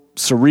so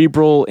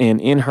cerebral and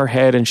in her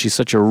head. And she's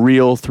such a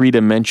real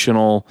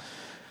three-dimensional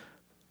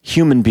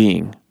human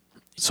being.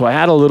 So I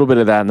had a little bit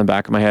of that in the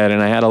back of my head.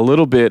 And I had a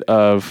little bit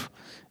of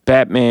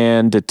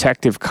Batman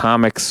Detective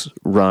Comics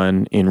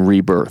run in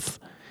Rebirth,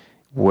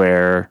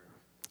 where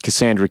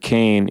Cassandra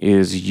Cain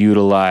is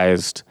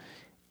utilized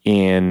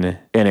in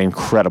an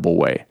incredible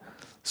way.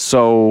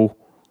 So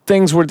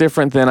things were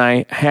different than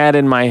I had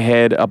in my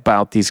head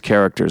about these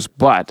characters.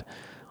 But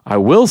I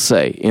will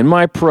say, in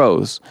my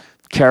pros,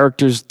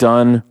 characters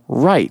done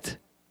right.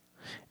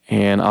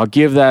 And I'll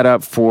give that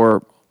up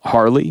for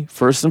Harley,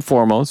 first and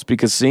foremost,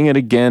 because seeing it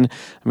again,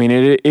 I mean,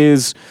 it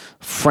is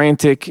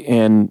frantic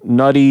and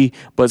nutty,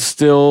 but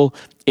still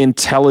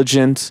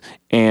intelligent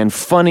and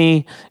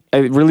funny. I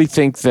really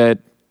think that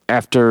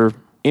after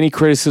any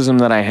criticism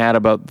that I had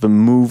about the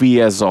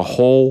movie as a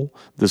whole,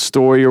 the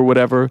story or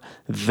whatever,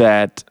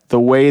 that the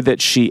way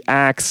that she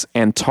acts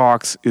and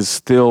talks is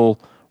still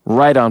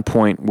right on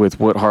point with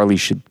what Harley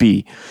should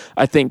be.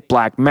 I think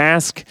Black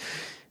Mask,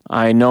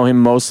 I know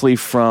him mostly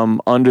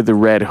from Under the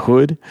Red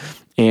Hood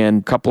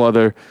and a couple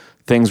other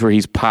things where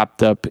he's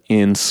popped up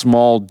in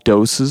small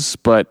doses.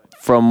 But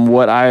from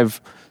what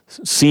I've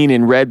seen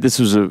and read, this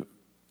was a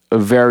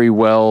very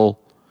well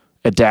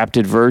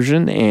adapted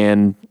version.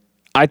 And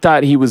I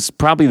thought he was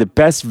probably the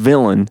best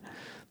villain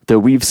that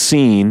we've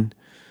seen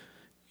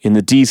in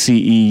the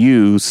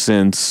DCEU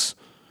since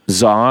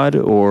Zod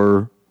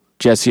or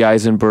Jesse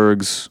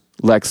Eisenberg's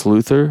Lex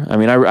Luthor. I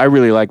mean, I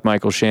really like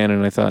Michael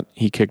Shannon. I thought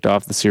he kicked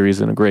off the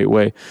series in a great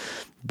way.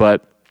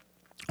 But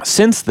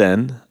since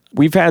then,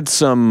 we've had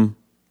some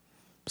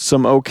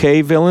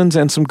okay villains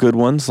and some good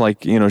ones,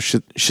 like,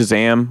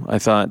 Shazam, I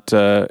thought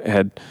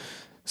had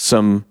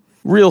some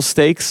real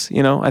stakes.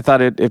 I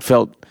thought it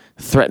felt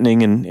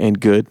threatening and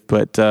good,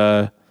 but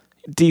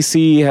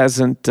DC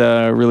hasn't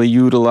really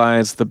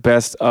utilized the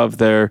best of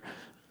their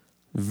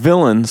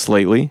villains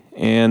lately,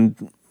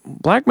 and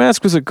Black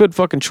Mask was a good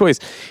fucking choice.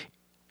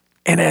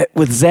 And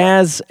with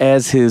Zaz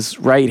as his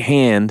right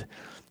hand,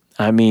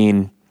 I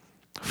mean,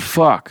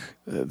 fuck.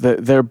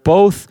 They're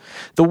both...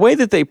 The way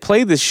that they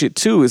play this shit,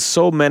 too, is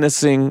so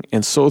menacing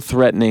and so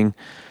threatening.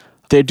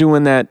 They're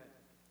doing that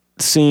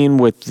scene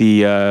with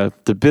the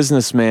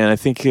businessman. I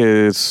think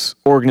his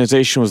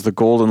organization was the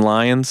Golden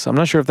Lions. I'm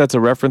not sure if that's a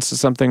reference to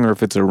something or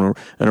if it's an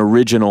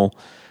original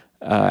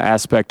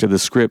aspect of the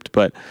script,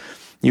 but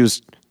he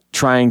was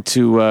trying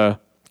to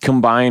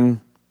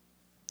combine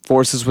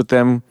forces with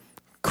them,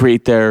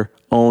 create their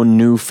own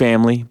new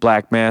family,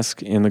 Black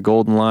Mask and the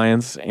Golden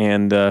Lions,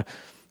 and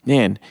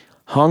man,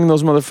 hung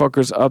those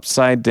motherfuckers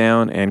upside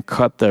down and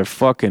cut their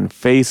fucking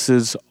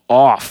faces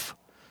off.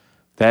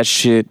 That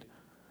shit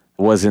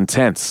was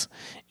intense.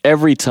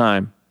 Every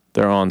time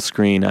they're on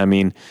screen. I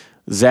mean,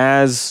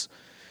 Zaz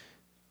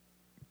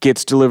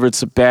gets delivered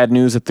some bad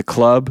news at the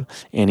club,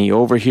 and he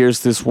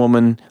overhears this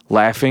woman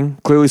laughing.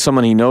 Clearly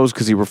someone he knows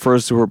because he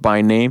refers to her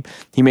by name.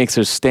 He makes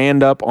her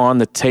stand up on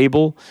the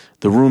table.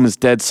 The room is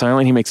dead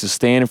silent. He makes her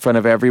stand in front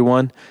of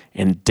everyone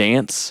and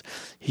dance.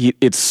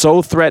 It's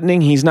so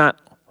threatening. He's not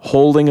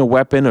holding a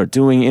weapon or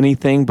doing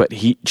anything, but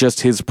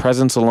just his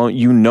presence alone,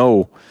 you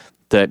know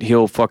that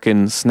he'll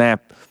fucking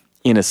snap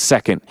in a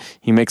second.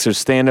 He makes her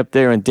stand up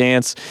there and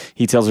dance.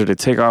 He tells her to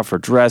take off her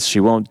dress. She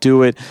won't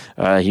do it.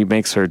 He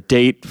makes her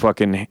date,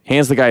 fucking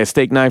hands the guy a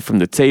steak knife from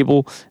the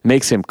table,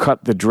 makes him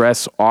cut the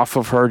dress off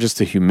of her just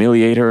to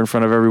humiliate her in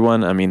front of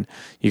everyone. I mean,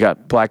 you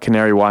got Black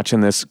Canary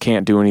watching this,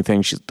 can't do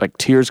anything. She's like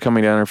tears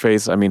coming down her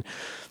face. I mean,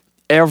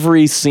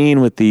 every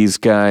scene with these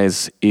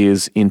guys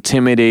is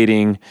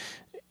intimidating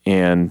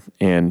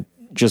and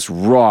just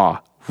raw,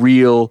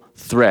 real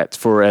threats.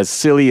 For as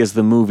silly as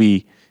the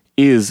movie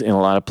is in a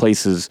lot of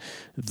places,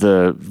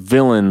 the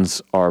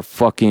villains are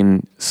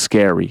fucking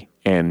scary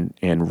and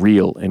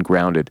real and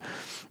grounded.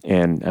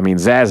 And I mean,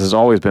 Zaz has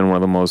always been one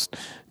of the most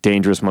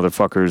dangerous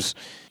motherfuckers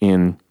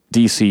in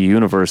DC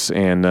universe,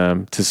 and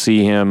to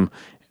see him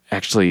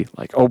actually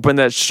like open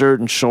that shirt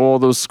and show all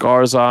those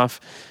scars off,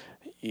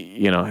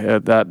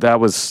 that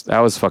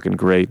was fucking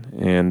great.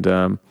 And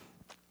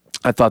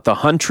I thought the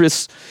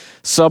Huntress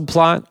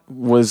subplot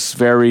was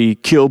very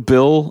Kill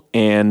Bill,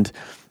 and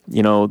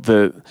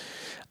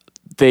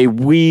they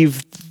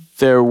weave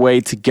their way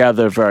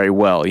together very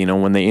well.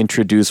 When they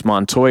introduce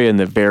Montoya in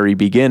the very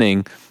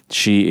beginning,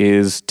 she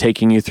is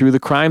taking you through the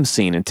crime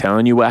scene and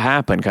telling you what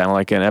happened, kind of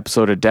like an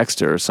episode of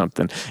Dexter or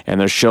something. And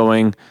they're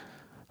showing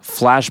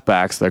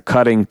flashbacks. They're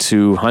cutting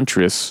to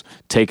Huntress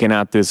taking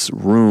out this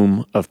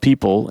room of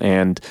people.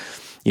 And,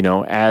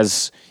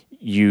 as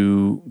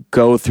you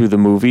go through the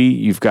movie,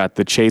 you've got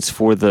the chase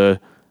for the,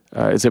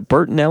 is it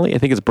Bertinelli? I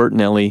think it's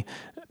Bertinelli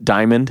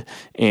Diamond.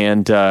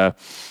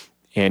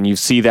 And you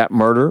see that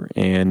murder,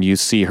 and you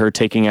see her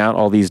taking out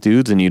all these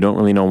dudes, and you don't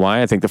really know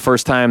why. I think the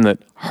first time that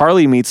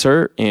Harley meets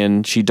her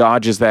and she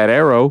dodges that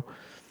arrow,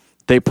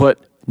 they put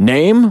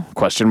name, ?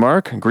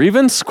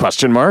 Grievance, ?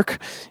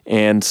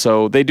 And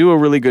so they do a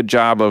really good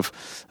job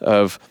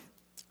of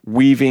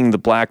weaving the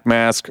Black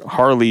Mask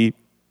Harley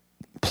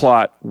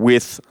plot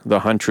with the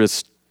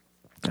Huntress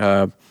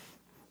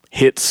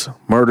hits,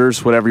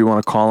 murders, whatever you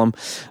want to call them,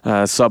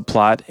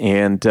 subplot.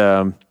 And,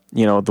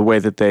 the way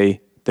that they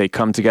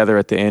come together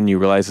at the end, you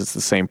realize it's the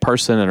same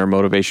person and her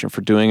motivation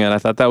for doing it. I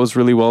thought that was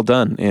really well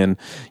done. And,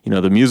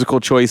 the musical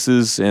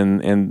choices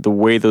and the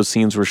way those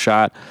scenes were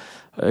shot,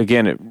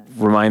 again, it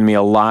reminded me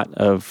a lot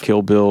of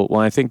Kill Bill. Well,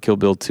 I think Kill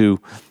Bill 2,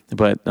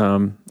 but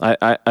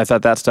I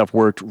thought that stuff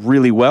worked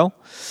really well.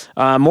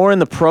 More in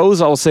the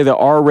pros, I'll say the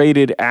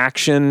R-rated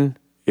action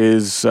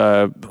is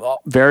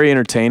very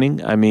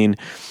entertaining. I mean,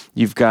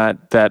 You've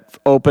got that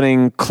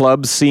opening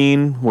club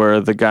scene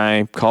where the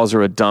guy calls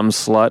her a dumb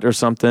slut or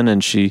something,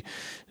 and she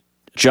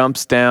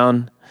jumps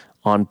down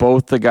on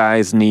both the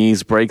guy's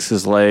knees, breaks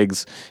his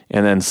legs,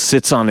 and then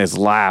sits on his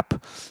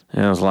lap.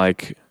 And I was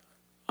like,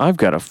 I've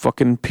got a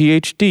fucking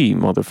PhD,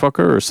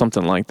 motherfucker, or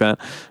something like that.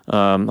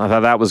 I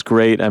thought that was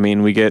great. I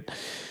mean, we get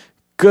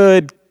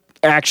good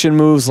action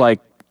moves like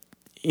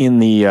in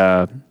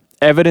the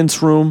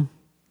evidence room.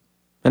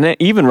 And then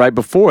even right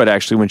before it,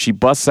 actually, when she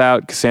busts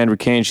out Cassandra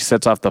Cain, she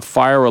sets off the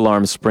fire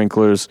alarm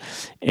sprinklers,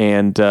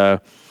 and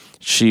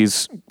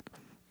she's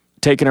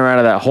taking her out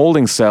of that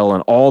holding cell,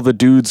 and all the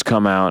dudes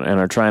come out and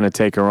are trying to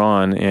take her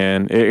on.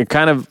 And it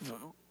kind of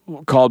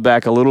called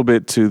back a little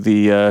bit to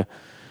the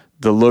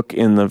look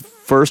in the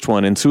first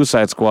one in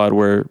Suicide Squad,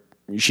 where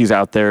she's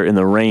out there in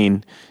the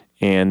rain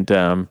and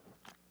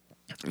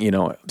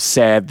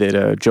sad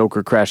that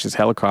Joker crashed his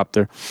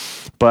helicopter.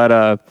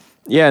 But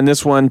yeah, in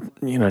this one,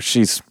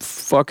 she's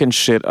fucking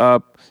shit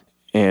up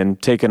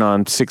and taking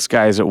on 6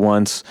 guys at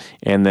once,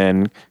 and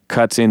then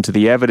cuts into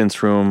the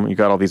evidence room. You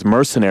got all these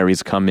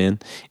mercenaries come in,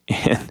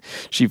 and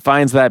she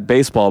finds that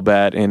baseball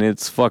bat, and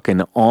it's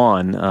fucking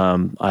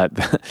on.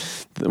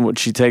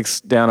 She takes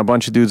down a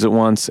bunch of dudes at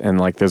once, and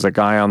like there's a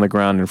guy on the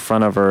ground in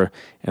front of her,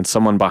 and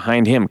someone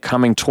behind him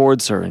coming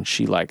towards her, and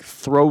she like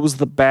throws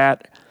the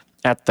bat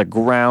at the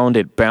ground.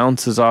 It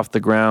bounces off the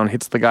ground,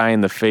 hits the guy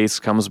in the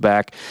face, comes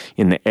back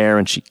in the air,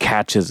 and she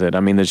catches it. I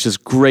mean, there's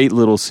just great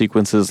little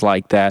sequences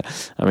like that.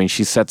 I mean,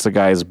 she sets a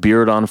guy's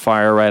beard on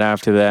fire right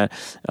after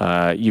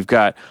that. You've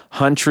got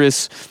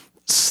Huntress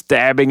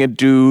stabbing a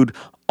dude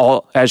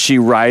as she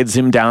rides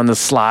him down the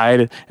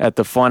slide at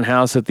the fun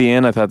house at the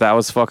end. I thought that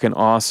was fucking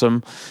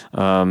awesome.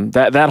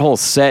 That whole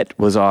set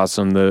was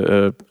awesome.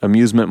 The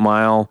amusement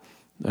mile,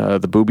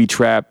 the booby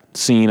trap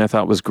scene I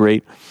thought was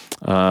great.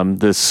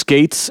 The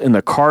skates in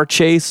the car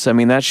chase, I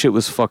mean, that shit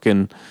was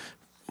fucking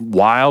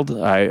wild.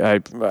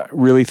 I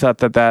really thought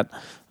that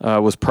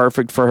was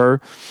perfect for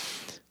her.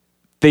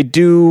 They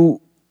do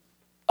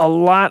a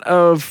lot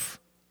of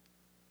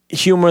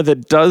humor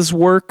that does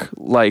work,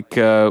 like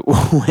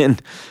when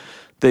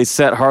they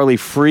set Harley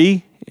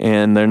free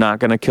and they're not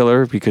going to kill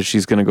her because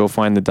she's going to go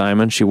find the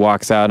diamond. She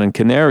walks out and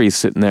Canary's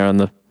sitting there in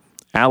the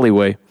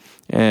alleyway,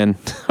 and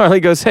Harley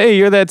goes, "Hey,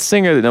 you're that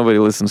singer that nobody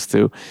listens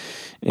to."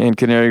 And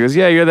Canary goes,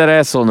 "Yeah, you're that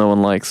asshole no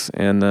one likes."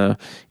 And, a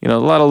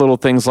lot of little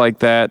things like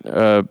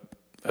that.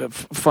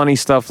 Funny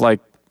stuff like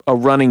a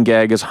running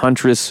gag is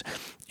Huntress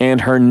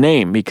and her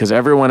name, because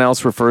everyone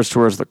else refers to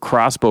her as the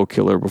crossbow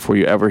killer before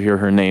you ever hear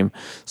her name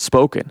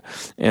spoken.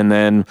 And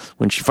then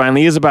when she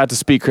finally is about to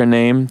speak her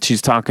name,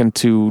 she's talking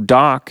to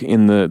Doc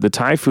in the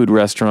Thai food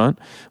restaurant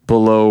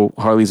below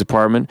Harley's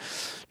apartment.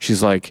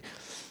 She's like,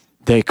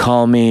 "They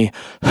call me,"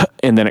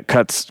 and then it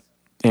cuts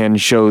and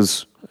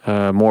shows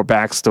more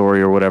backstory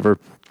or whatever.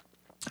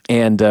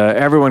 And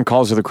everyone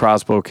calls her the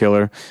crossbow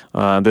killer.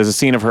 There's a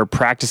scene of her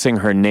practicing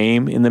her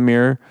name in the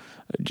mirror,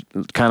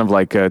 kind of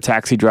like a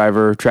Taxi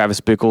Driver,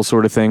 Travis Bickle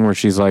sort of thing, where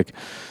she's like,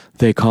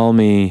 "They call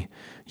me,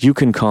 you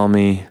can call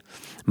me,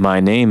 my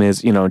name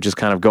is," just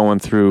kind of going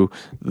through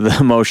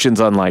the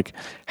motions on like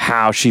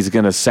how she's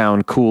going to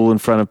sound cool in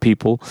front of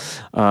people.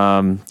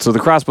 So the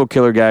crossbow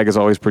killer gag is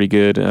always pretty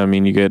good. I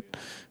mean, you get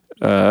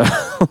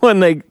when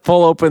they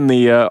pull open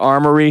the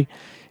armory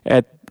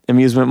at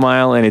Amusement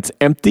Mile and it's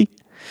empty.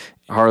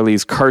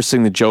 Harley's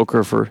cursing the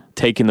Joker for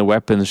taking the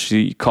weapons.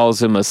 She calls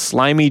him a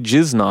slimy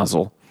jizz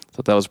nozzle.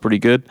 Thought that was pretty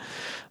good.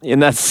 In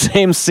that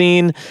same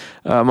scene,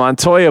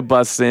 Montoya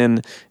busts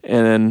in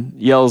and then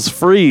yells,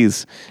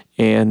 "Freeze!"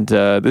 And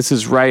this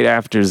is right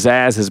after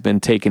Zaz has been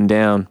taken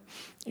down.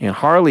 And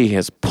Harley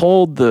has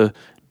pulled the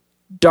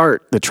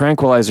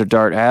tranquilizer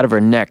dart out of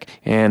her neck,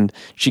 and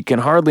she can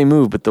hardly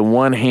move, but the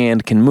one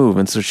hand can move.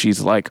 And so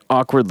she's like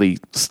awkwardly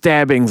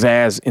stabbing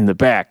Zaz in the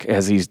back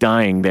as he's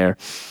dying there.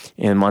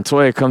 And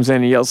Montoya comes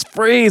in and yells,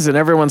 "Freeze!" And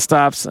everyone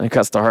stops, and it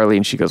cuts to Harley,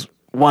 and she goes,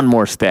 "One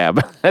more stab."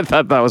 I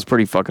thought that was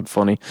pretty fucking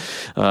funny.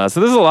 So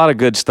there's a lot of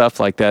good stuff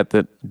like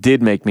that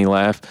did make me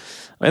laugh.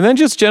 And then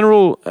just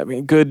general,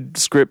 good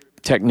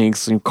script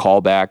techniques and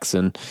callbacks.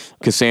 And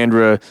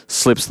Cassandra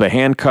slips the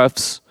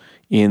handcuffs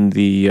in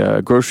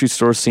the grocery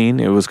store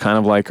scene. It was kind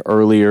of like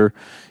earlier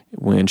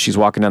when she's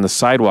walking down the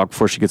sidewalk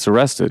before she gets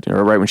arrested,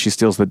 or right when she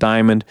steals the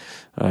diamond.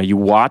 You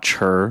watch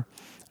her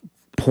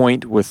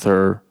point with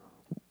her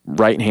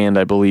right hand,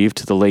 I believe,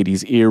 to the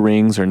lady's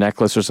earrings or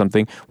necklace or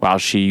something, while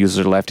she uses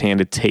her left hand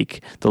to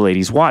take the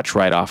lady's watch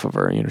right off of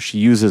her. She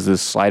uses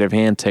this sleight of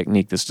hand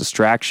technique, this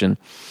distraction.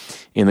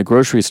 In the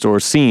grocery store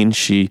scene,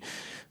 she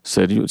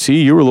said,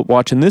 "See, you were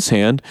watching this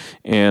hand."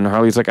 And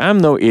Harley's like, "I'm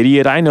no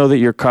idiot. I know that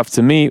you're cuffed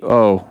to me."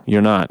 "Oh,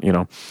 you're not,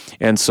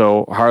 And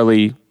so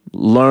Harley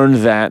learned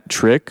that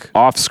trick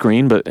off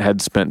screen, but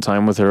had spent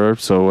time with her.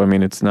 So,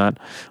 it's not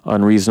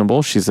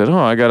unreasonable. She said, "Oh,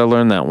 I got to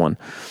learn that one."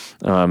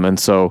 And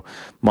so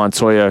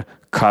Montoya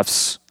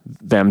cuffs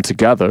them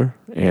together,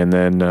 and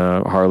then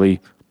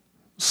Harley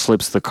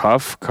slips the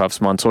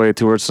cuffs Montoya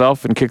to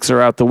herself, and kicks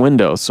her out the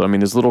window. So, I mean,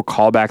 there's little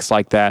callbacks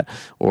like that.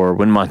 Or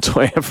when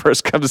Montoya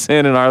first comes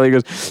in and Harley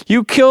goes,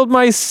 "You killed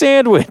my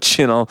sandwich."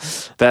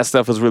 That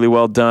stuff was really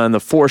well done. The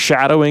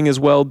foreshadowing is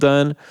well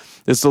done.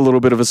 This is a little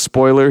bit of a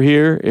spoiler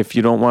here. If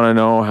you don't want to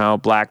know how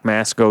Black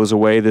Mask goes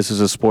away, this is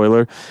a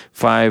spoiler.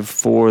 5,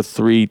 4,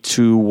 3,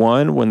 2,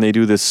 1. When they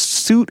do this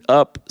suit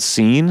up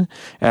scene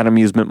at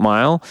Amusement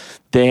Mile,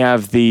 they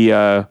have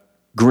the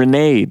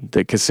grenade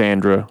that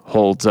Cassandra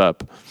holds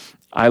up.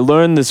 I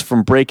learned this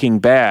from Breaking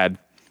Bad,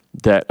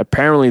 that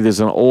apparently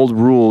there's an old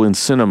rule in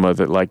cinema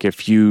that, like,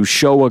 if you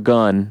show a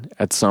gun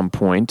at some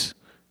point,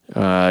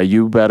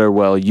 you better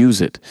well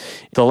use it.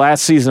 The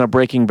last season of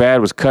Breaking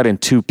Bad was cut in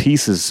 2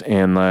 pieces,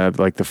 and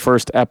like the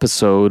first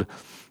episode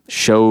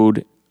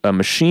showed a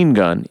machine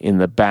gun in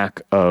the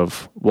back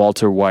of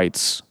Walter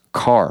White's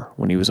car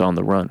when he was on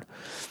the run.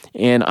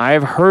 And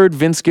I've heard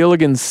Vince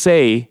Gilligan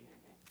say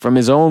from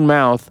his own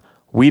mouth,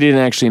 we didn't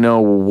actually know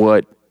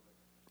what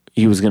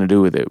he was going to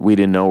do with it. We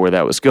didn't know where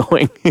that was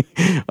going.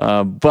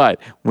 But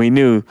we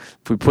knew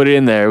if we put it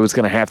in there, it was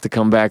going to have to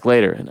come back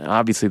later. And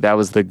obviously that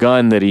was the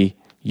gun that he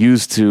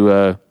used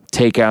to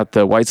take out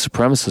the white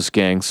supremacist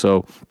gang.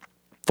 So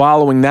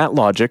following that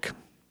logic,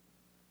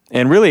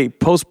 and really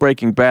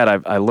post-Breaking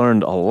Bad, I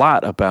learned a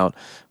lot about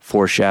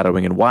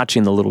foreshadowing and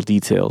watching the little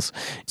details.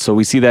 So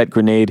we see that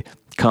grenade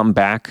come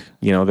back.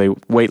 They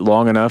wait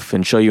long enough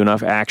and show you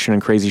enough action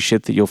and crazy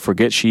shit that you'll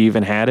forget she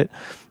even had it.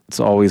 It's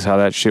always how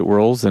that shit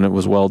rolls, and it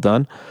was well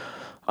done.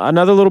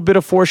 Another little bit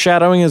of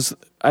foreshadowing is,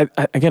 I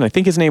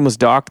think his name was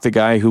Doc, the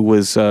guy who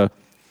was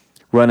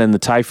running the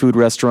Thai food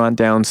restaurant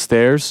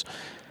downstairs.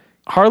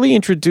 Harley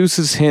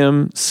introduces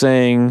him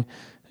saying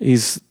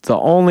he's the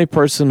only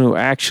person who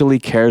actually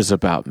cares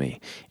about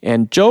me.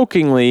 And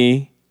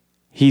jokingly,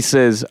 he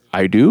says,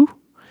 "I do."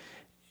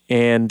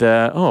 And,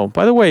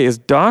 by the way, is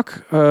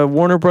Doc a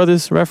Warner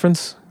Brothers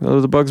reference?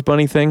 The Bugs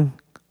Bunny thing?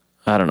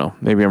 I don't know.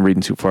 Maybe I'm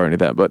reading too far into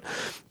that, but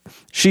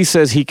she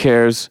says he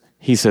cares.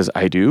 He says,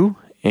 "I do."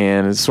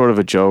 And it's sort of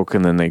a joke,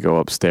 and then they go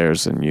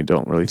upstairs, and you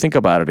don't really think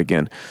about it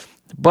again.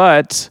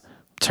 But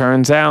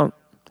turns out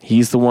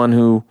he's the one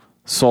who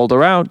sold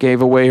her out,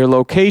 gave away her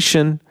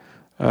location.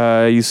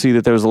 You see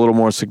that there's a little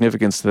more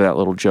significance to that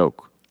little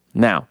joke.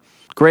 Now,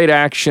 great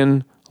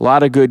action, a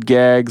lot of good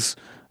gags.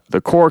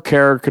 The core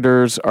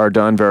characters are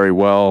done very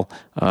well.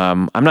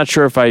 I'm not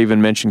sure if I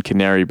even mentioned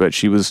Canary, but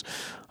she was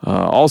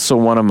also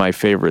one of my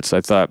favorites.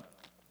 I thought,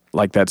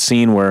 like that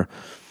scene where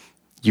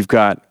you've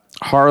got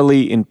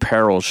Harley in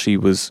peril. She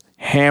was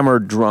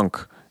hammered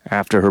drunk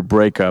after her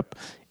breakup.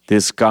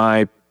 This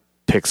guy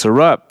picks her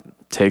up,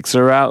 takes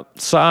her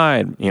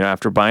outside,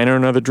 after buying her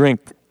another drink.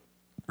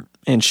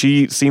 And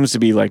she seems to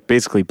be like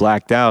basically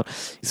blacked out.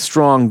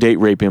 Strong date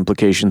rape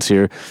implications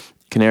here.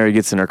 Canary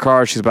gets in her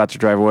car. She's about to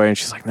drive away, and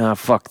she's like, "Nah,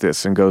 fuck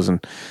this," and goes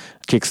and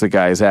kicks the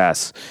guy's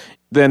ass.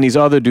 Then these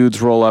other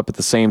dudes roll up at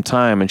the same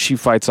time, and she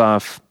fights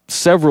off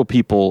several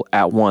people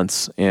at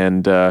once.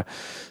 And so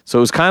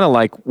it was kind of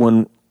like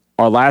when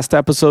our last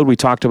episode, we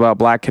talked about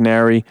Black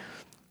Canary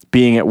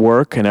being at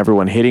work and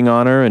everyone hitting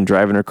on her and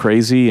driving her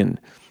crazy. And,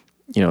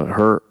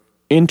 her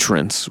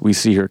entrance, we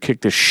see her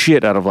kick the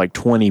shit out of like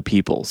 20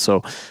 people.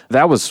 So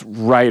that was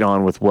right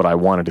on with what I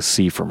wanted to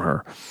see from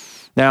her.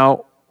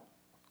 Now,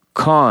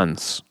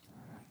 cons.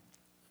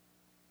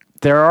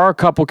 There are a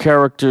couple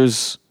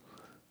characters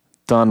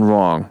done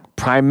wrong.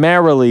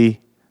 Primarily,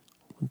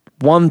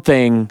 one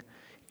thing,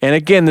 and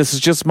again, this is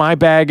just my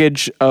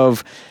baggage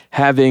of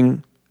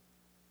having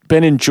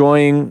been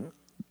enjoying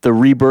the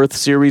Rebirth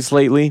series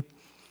lately.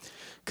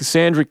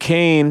 Cassandra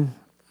Cain,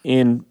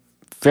 in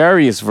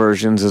various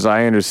versions, as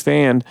I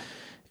understand,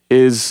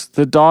 is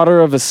the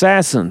daughter of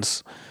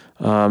assassins.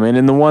 And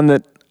in the one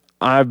that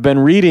I've been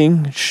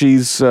reading,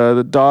 she's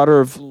the daughter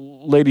of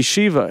Lady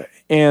Shiva,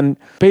 and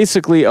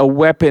basically a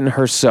weapon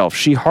herself.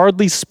 She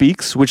hardly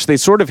speaks, which they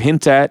sort of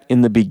hint at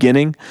in the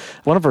beginning.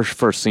 One of her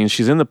first scenes,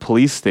 she's in the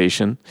police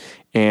station,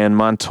 and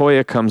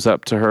Montoya comes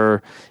up to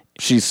her.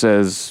 She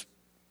says,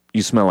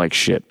 "You smell like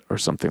shit," or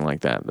something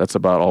like that. That's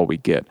about all we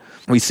get.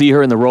 We see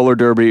her in the roller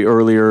derby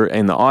earlier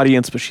in the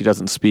audience, but she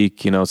doesn't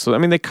speak, So, I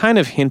mean, they kind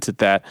of hint at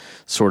that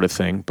sort of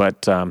thing.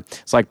 But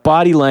it's like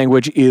body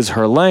language is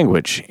her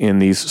language in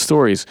these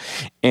stories.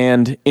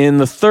 And in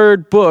the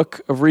third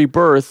book of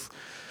Rebirth,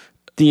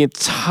 the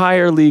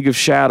entire League of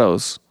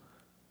Shadows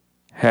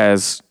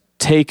has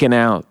taken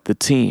out the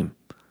team.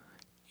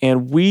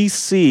 And we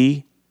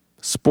see,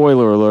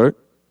 spoiler alert,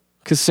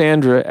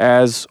 Cassandra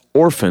as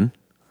Orphan.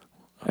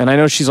 And I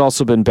know she's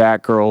also been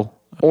Batgirl.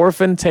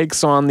 Orphan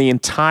takes on the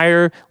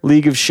entire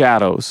League of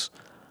Shadows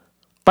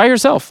by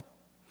herself.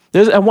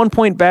 At one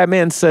point,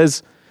 Batman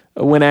says,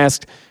 when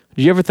asked,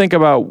 "Do you ever think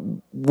about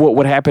what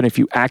would happen if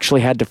you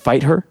actually had to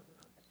fight her?"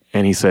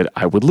 And he said,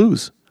 "I would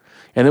lose."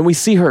 And then we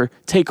see her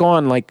take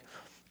on like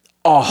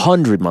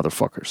 100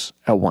 motherfuckers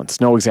at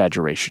once. No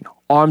exaggeration.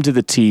 Armed to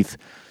the teeth.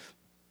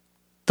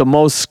 The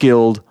most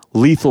skilled,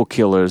 lethal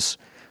killers.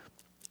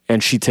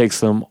 And she takes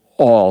them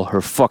all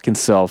her fucking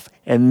self,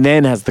 and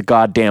then has the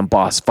goddamn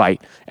boss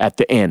fight at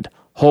the end.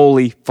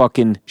 Holy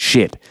fucking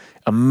shit.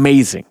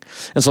 amazing.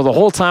 And so the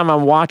whole time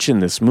I'm watching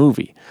this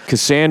movie,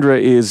 Cassandra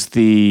is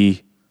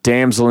the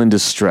damsel in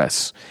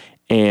distress.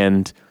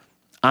 And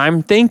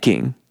I'm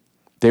thinking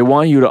they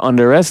want you to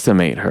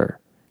underestimate her.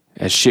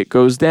 As shit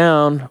goes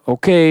down,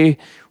 okay,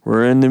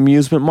 we're in the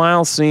amusement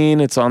mile scene.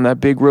 It's on that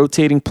big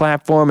rotating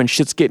platform and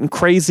shit's getting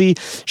crazy.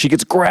 She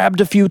gets grabbed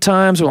a few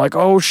times. We're like,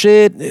 oh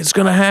shit, it's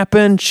going to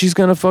happen. She's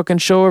going to fucking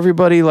show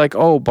everybody like,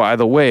 oh, by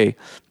the way,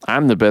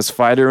 I'm the best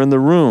fighter in the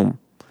room.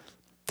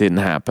 Didn't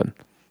happen.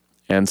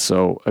 And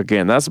so,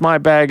 again, that's my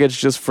baggage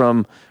just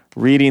from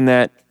reading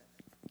that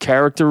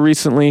character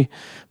recently.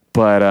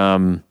 But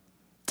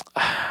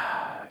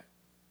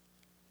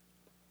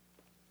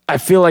I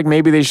feel like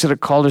maybe they should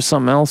have called her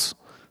something else.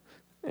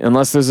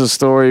 Unless there's a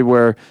story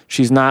where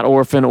she's not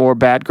Orphan or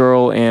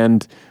Batgirl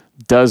and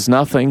does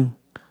nothing.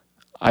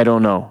 I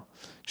don't know.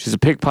 She's a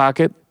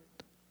pickpocket.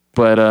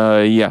 But,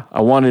 yeah,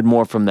 I wanted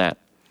more from that.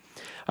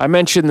 I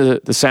mentioned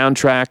the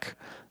soundtrack.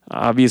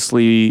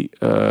 Obviously,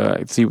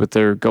 I see what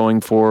they're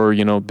going for,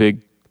 you know,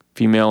 big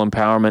female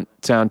empowerment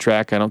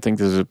soundtrack. I don't think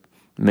there's a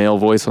male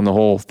voice on the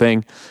whole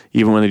thing.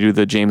 Even when they do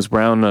the James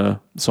Brown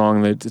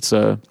song, it's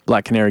a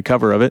Black Canary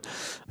cover of it.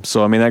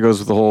 So, I mean, that goes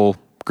with the whole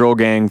girl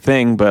gang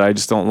thing, but I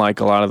just don't like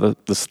a lot of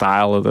the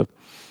style of the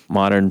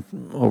modern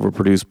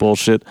overproduced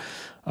bullshit.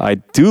 I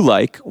do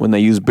like when they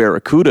use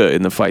Barracuda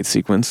in the fight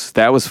sequence.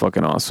 That was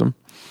fucking awesome.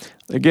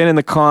 Again, in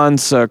the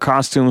cons,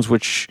 costumes,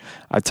 which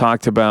I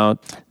talked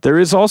about, there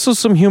is also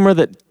some humor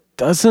that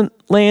doesn't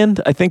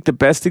land. I think the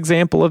best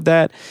example of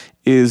that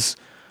is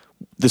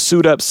the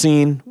suit up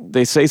scene.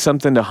 They say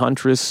something to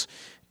Huntress.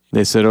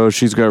 They said, oh,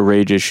 she's got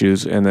rage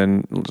issues. And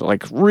then,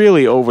 like,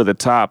 really over the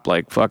top,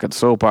 like, fucking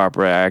soap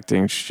opera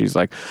acting. She's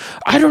like,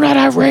 I do not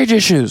have rage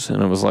issues.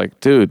 And I was like,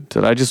 dude,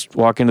 did I just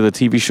walk into the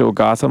TV show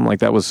Gotham? Like,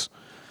 that was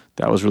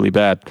really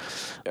bad.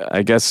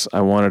 I guess I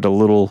wanted a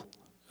little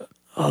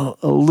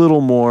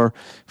more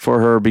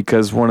for her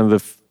because one of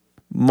the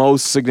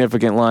most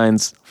significant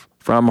lines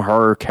from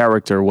her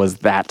character was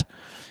that.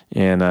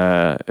 And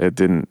it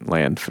didn't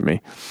land for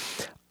me.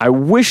 I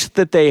wish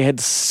that they had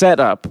set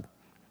up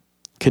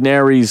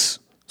Canary's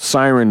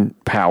siren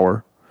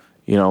power,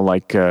 you know,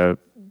 like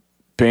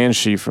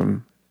Banshee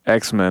from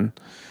X-Men.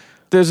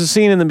 There's a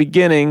scene in the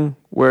beginning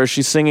where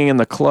she's singing in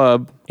the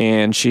club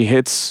and she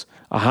hits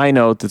a high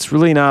note that's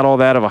really not all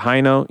that of a high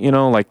note, you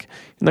know, like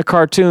in the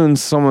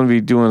cartoons, someone would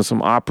be doing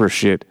some opera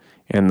shit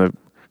and the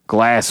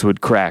glass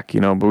would crack, you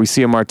know, but we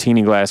see a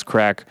martini glass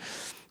crack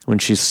when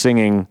she's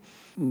singing.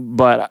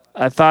 But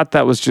I thought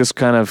that was just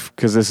kind of,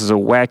 because this is a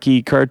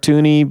wacky,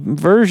 cartoony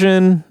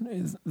version,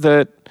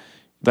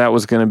 that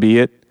was going to be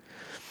it.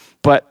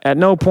 But at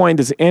no point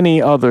does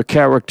any other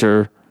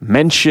character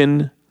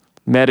mention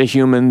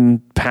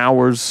metahuman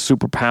powers,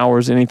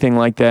 superpowers, anything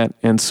like that.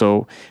 And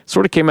so it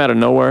sort of came out of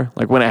nowhere.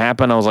 Like when it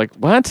happened, I was like,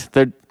 what?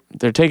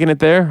 They're taking it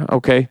there?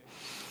 Okay.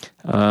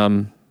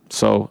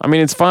 So, I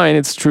mean, it's fine.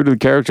 It's true to the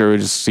character. It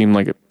just seemed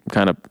like it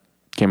kind of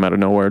came out of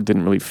nowhere. It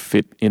didn't really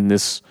fit in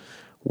this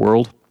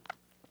world.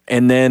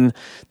 And then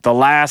the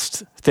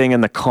last thing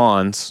in the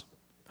cons,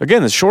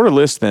 again, it's a shorter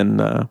list than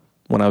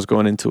when I was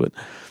going into it.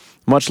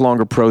 Much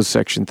longer prose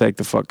section, thank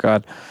the fuck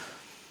God.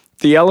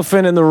 The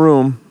elephant in the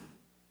room,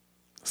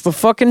 it's the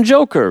fucking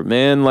Joker,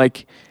 man.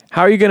 Like,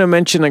 how are you going to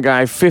mention a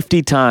guy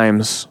 50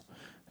 times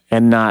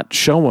and not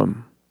show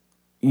him?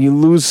 You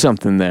lose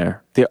something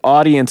there. The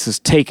audience is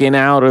taken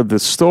out of the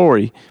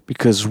story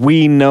because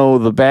we know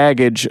the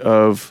baggage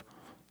of,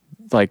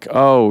 like,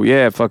 oh,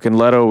 yeah, fucking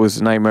Leto was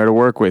a nightmare to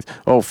work with.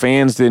 Oh,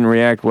 fans didn't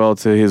react well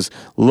to his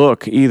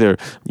look either.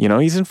 You know,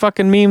 he's in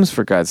fucking memes,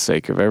 for God's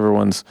sake. If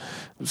everyone's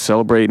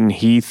celebrating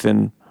Heath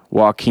and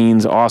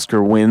Joaquin's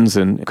Oscar wins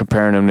and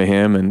comparing him to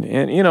him.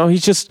 And you know,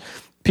 he's just,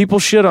 people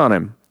shit on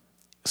him.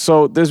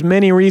 So there's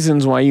many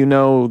reasons why you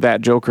know that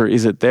Joker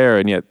isn't there,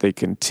 and yet they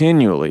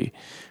continually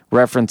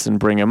reference and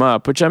bring him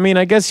up, which, I mean,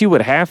 I guess you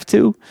would have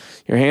to.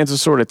 Your hands are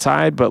sort of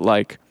tied, but,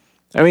 like,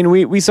 I mean,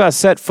 we saw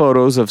set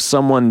photos of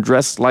someone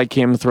dressed like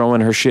him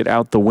throwing her shit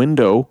out the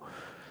window,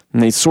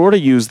 and they sort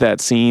of used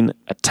that scene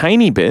a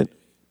tiny bit,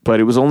 but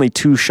it was only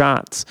 2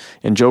 shots,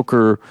 and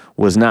Joker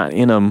was not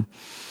in them.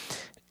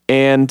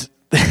 And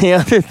the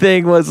other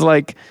thing was,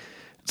 like,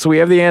 so we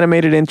have the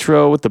animated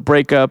intro with the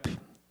breakup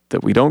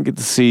that we don't get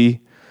to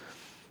see.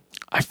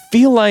 I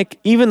feel like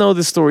even though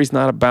this story's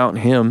not about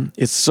him,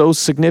 it's so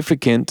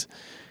significant.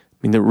 I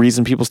mean, the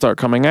reason people start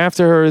coming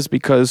after her is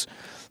because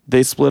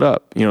they split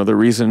up. You know, the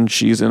reason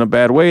she's in a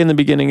bad way in the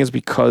beginning is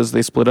because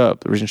they split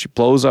up. The reason she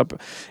blows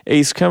up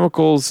Ace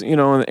Chemicals, you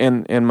know,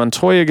 and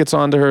Montoya gets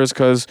onto her is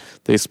because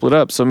they split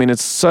up. So, I mean,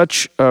 it's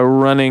such a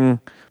running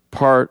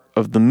part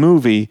of the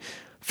movie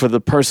for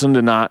the person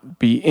to not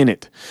be in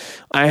it.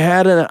 I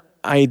had an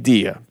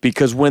idea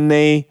because when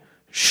they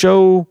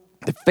show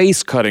the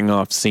face cutting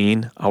off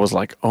scene, I was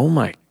like, oh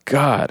my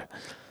God,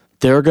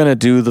 they're going to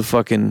do the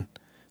fucking,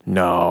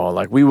 no,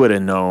 like we would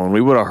have known,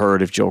 we would have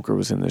heard if Joker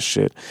was in this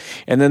shit.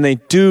 And then they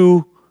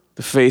do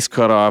the face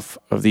cut off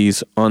of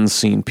these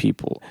unseen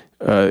people.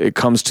 It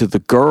comes to the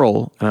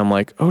girl, and I'm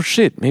like, oh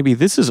shit, maybe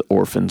this is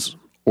Orphan's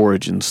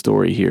origin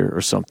story here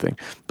or something.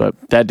 But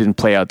that didn't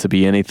play out to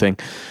be anything.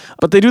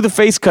 But they do the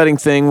face cutting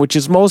thing, which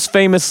is most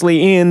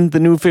famously in the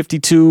New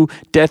 52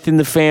 Death in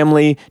the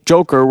Family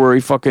Joker, where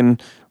he fucking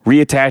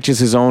reattaches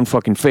his own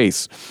fucking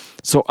face.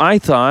 So I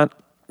thought,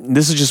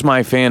 this is just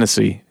my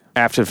fantasy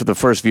after the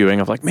first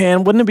viewing of like,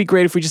 man, wouldn't it be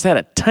great if we just had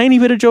a tiny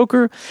bit of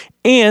Joker?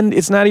 And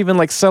it's not even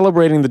like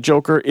celebrating the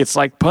Joker, it's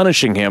like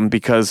punishing him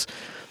because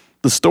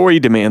the story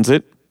demands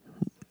it.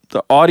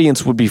 The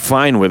audience would be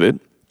fine with it,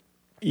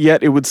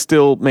 yet it would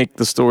still make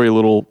the story a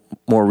little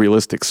more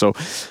realistic. So,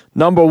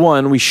 number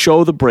one, we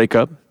show the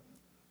breakup.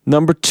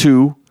 Number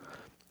two,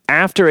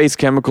 after Ace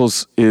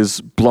Chemicals is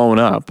blown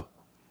up,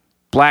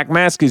 Black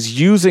Mask is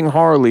using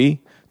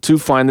Harley to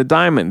find the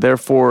diamond.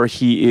 Therefore,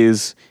 he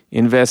is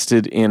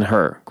invested in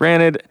her.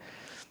 Granted,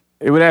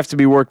 it would have to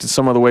be worked in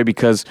some other way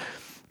because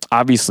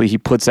obviously he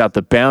puts out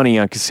the bounty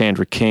on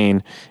Cassandra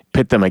Cain,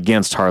 pit them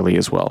against Harley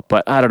as well.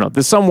 But I don't know.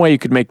 There's some way you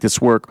could make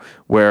this work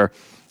where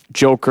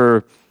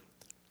Joker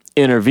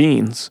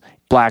intervenes.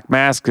 Black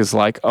Mask is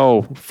like,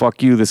 oh,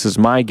 fuck you, this is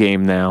my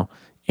game now,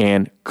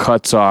 and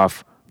cuts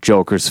off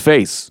Joker's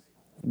face.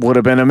 Would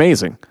have been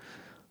amazing.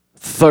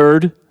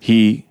 Third,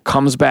 he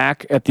comes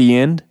back at the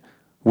end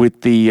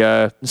with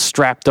the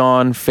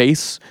strapped-on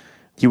face.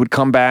 He would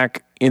come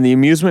back in the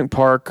amusement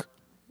park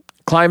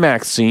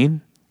climax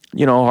scene.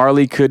 You know,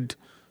 Harley could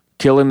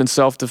kill him in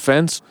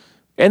self-defense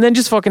and then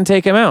just fucking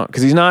take him out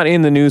because he's not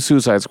in the new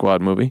Suicide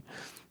Squad movie.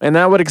 And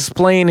that would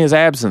explain his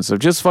absence of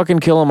just fucking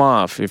kill him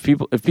off. If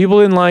people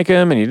didn't like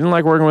him and he didn't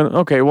like working with him,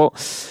 okay, well,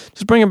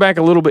 just bring him back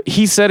a little bit.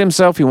 He said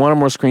himself he wanted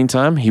more screen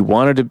time. He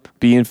wanted to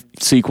be in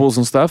sequels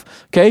and stuff.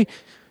 Okay,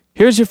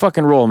 here's your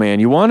fucking role, man.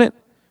 You want it?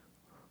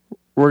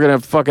 We're going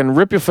to fucking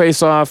rip your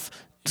face off.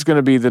 It's going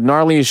to be the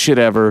gnarliest shit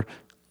ever.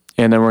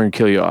 And then we're going to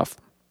kill you off.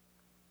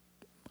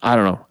 I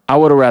don't know. I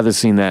would have rather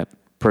seen that,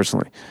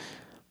 personally.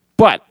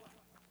 But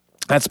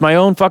that's my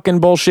own fucking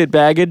bullshit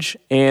baggage.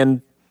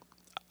 And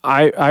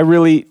I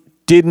really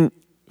didn't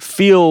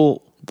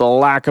feel the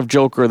lack of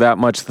Joker that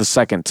much the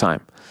second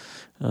time.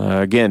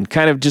 Again,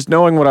 kind of just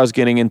knowing what I was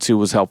getting into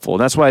was helpful.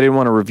 And that's why I didn't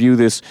want to review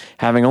this,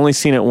 having only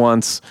seen it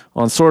once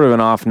on sort of an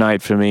off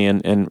night for me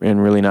and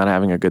really not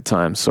having a good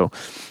time. So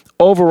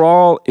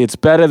overall, it's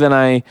better than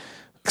I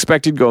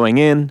expected going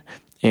in,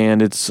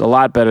 and it's a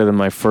lot better than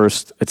my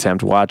first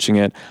attempt watching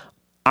it.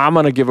 I'm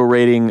going to give a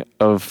rating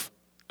of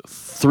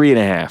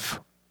 3.5.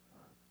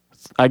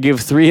 I give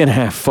 3.5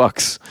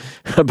 fucks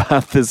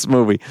about this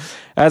movie.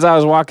 As I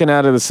was walking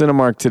out of the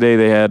Cinemark today,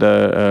 they had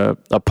a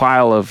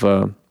pile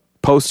of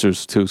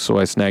posters too, so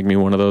I snagged me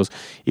one of those,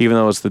 even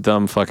though it's the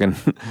dumb fucking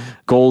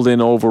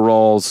golden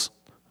overalls.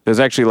 There's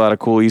actually a lot of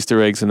cool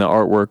Easter eggs in the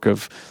artwork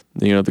of,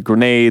 you know, the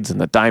grenades and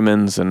the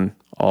diamonds and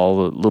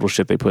all the little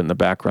shit they put in the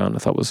background. I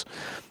thought was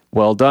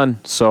well done.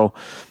 So,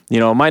 you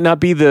know, it might not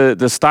be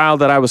the style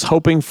that I was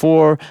hoping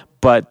for,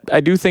 but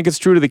I do think it's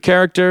true to the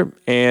character,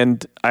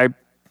 and I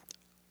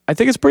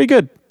think it's pretty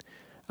good.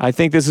 I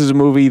think this is a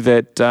movie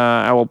that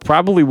I will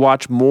probably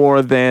watch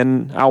more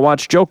than I'll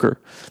watch Joker,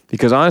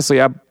 because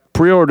honestly, I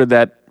pre-ordered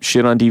that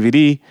shit on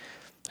DVD.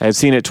 I had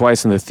seen it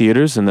twice in the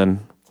theaters, and then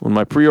when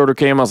my pre-order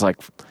came, I was like,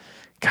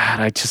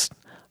 God,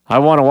 I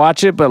want to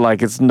watch it, but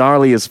like it's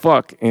gnarly as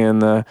fuck.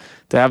 And to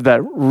have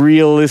that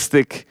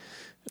realistic,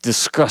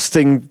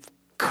 disgusting,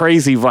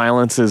 crazy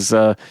violence is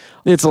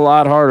it's a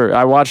lot harder.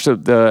 I watched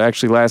it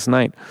actually last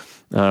night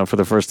for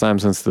the first time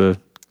since the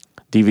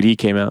DVD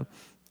came out.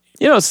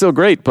 You know, it's still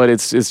great, but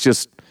it's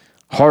just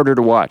harder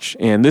to watch.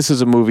 And this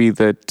is a movie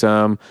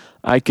that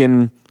I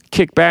can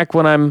kick back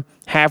when I'm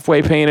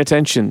halfway paying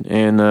attention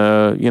and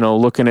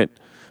looking at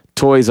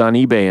toys on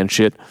eBay and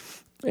shit,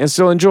 and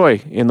still enjoy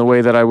in the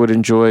way that I would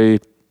enjoy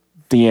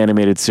the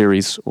animated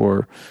series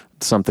or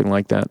something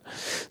like that.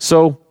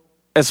 So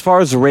as far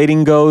as the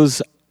rating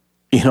goes,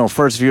 you know,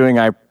 first viewing,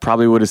 I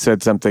probably would have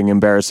said something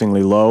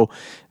embarrassingly low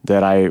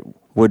that I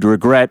would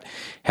regret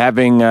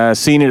having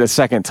seen it a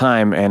second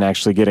time and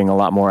actually getting a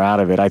lot more out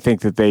of it. I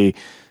think that they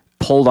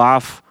pulled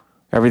off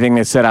everything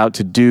they set out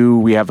to do.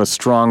 We have a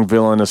strong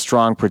villain, a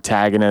strong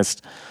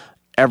protagonist.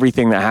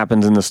 Everything that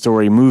happens in the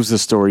story moves the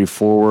story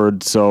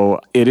forward. So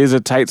it is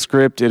a tight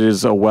script. It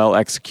is a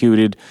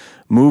well-executed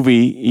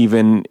movie,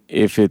 even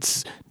if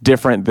it's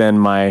different than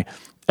my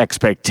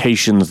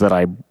expectations that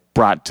I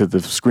brought to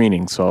the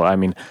screening. So, I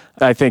mean,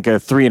 I think a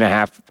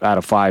 3.5 out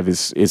of 5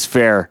 is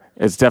fair.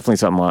 It's definitely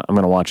something I'm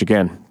going to watch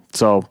again.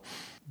 So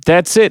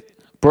that's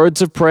it.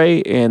 Birds of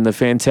Prey and the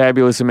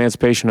Fantabulous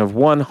Emancipation of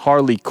one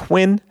Harley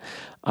Quinn.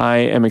 I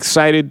am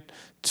excited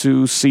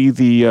to see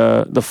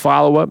the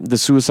follow-up, the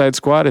Suicide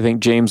Squad. I think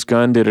James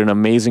Gunn did an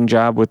amazing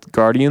job with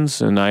Guardians,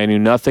 and I knew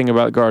nothing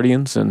about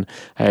Guardians, and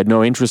I had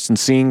no interest in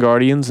seeing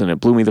Guardians, and it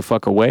blew me the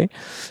fuck away.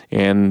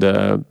 And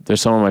they're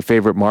some of my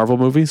favorite Marvel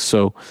movies,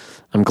 so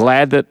I'm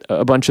glad that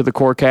a bunch of the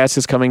core cast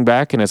is coming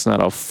back, and it's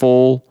not a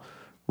full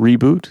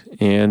reboot,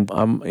 and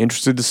I'm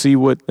interested to see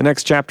what the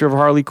next chapter of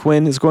Harley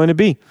Quinn is going to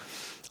be.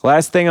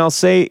 Last thing I'll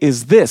say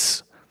is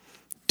this.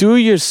 Do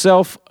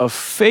yourself a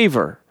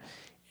favor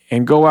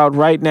and go out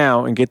right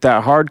now and get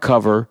that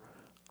hardcover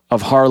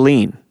of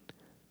Harleen.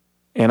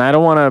 and I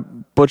don't want to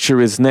butcher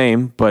his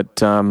name,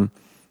 but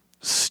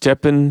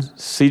Stepan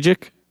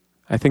Sejic,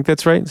 I think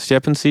that's right,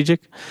 Stepan Sejic.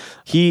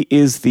 He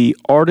is the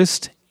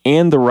artist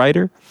and the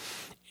writer.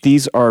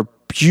 These are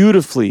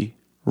beautifully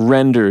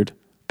rendered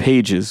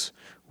pages,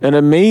 an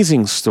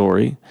amazing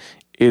story.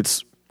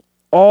 It's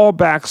all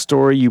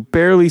backstory. You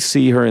barely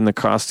see her in the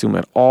costume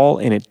at all,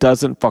 and it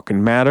doesn't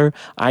fucking matter.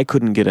 I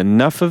couldn't get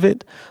enough of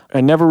it. I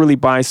never really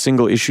buy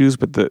single issues,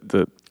 but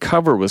the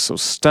cover was so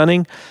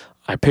stunning.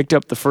 I picked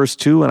up the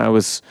first two, and I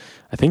was,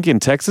 I think, in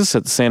Texas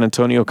at the San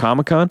Antonio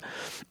Comic-Con.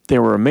 They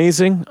were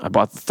amazing. I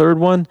bought the third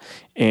one,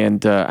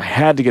 and I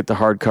had to get the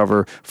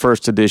hardcover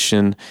first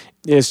edition.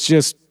 It's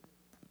just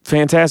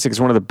fantastic. It's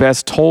one of the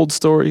best told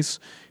stories.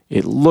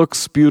 It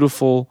looks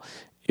beautiful.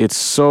 It's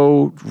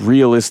so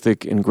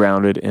realistic and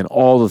grounded in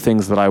all the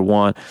things that I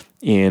want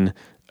in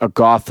a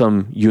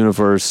Gotham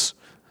universe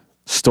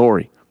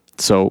story.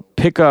 So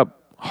pick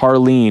up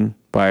Harleen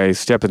by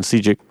Stepan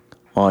Sejic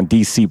on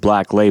DC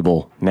Black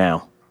Label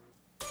now.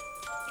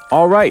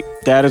 All right,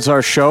 that is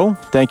our show.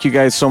 Thank you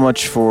guys so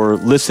much for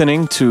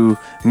listening to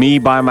me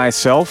by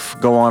myself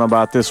go on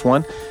about this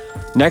one.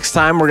 Next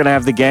time, we're going to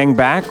have the gang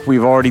back.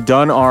 We've already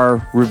done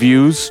our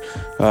reviews,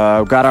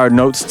 got our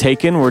notes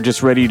taken. We're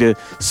just ready to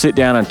sit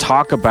down and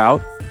talk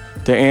about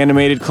the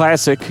animated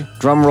classic,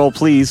 drum roll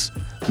please,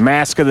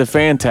 Mask of the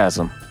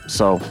Phantasm.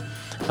 So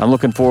I'm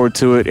looking forward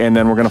to it, and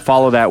then we're going to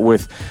follow that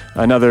with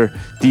another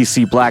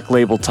DC Black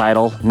Label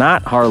title,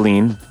 not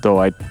Harleen,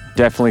 though I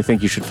definitely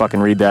think you should fucking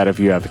read that if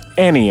you have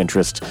any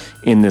interest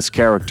in this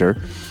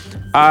character.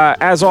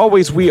 As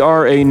always, we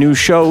are a new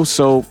show,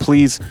 so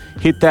please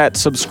hit that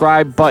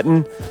subscribe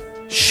button,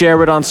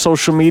 share it on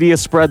social media,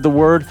 spread the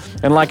word.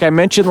 And like I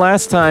mentioned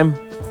last time,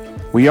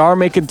 we are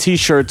making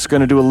t-shirts,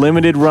 going to do a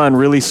limited run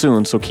really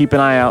soon, so keep an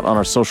eye out on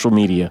our social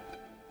media.